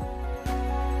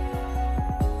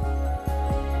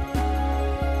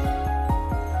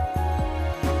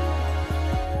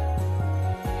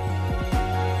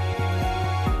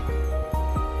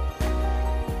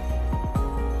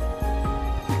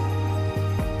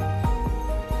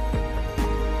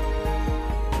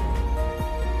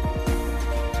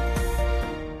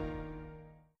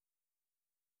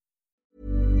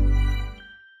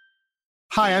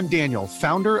 Hi, I'm Daniel,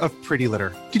 founder of Pretty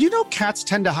Litter. Did you know cats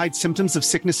tend to hide symptoms of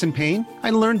sickness and pain? I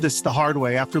learned this the hard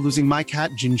way after losing my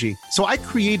cat, Gingy. So I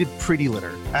created Pretty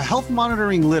Litter, a health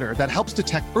monitoring litter that helps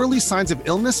detect early signs of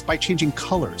illness by changing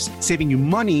colors, saving you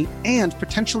money and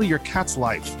potentially your cat's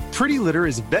life. Pretty Litter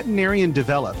is veterinarian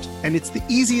developed, and it's the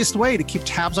easiest way to keep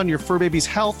tabs on your fur baby's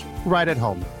health right at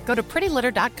home. Go to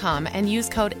prettylitter.com and use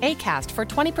code ACAST for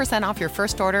 20% off your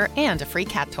first order and a free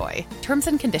cat toy. Terms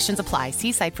and conditions apply.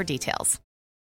 See site for details.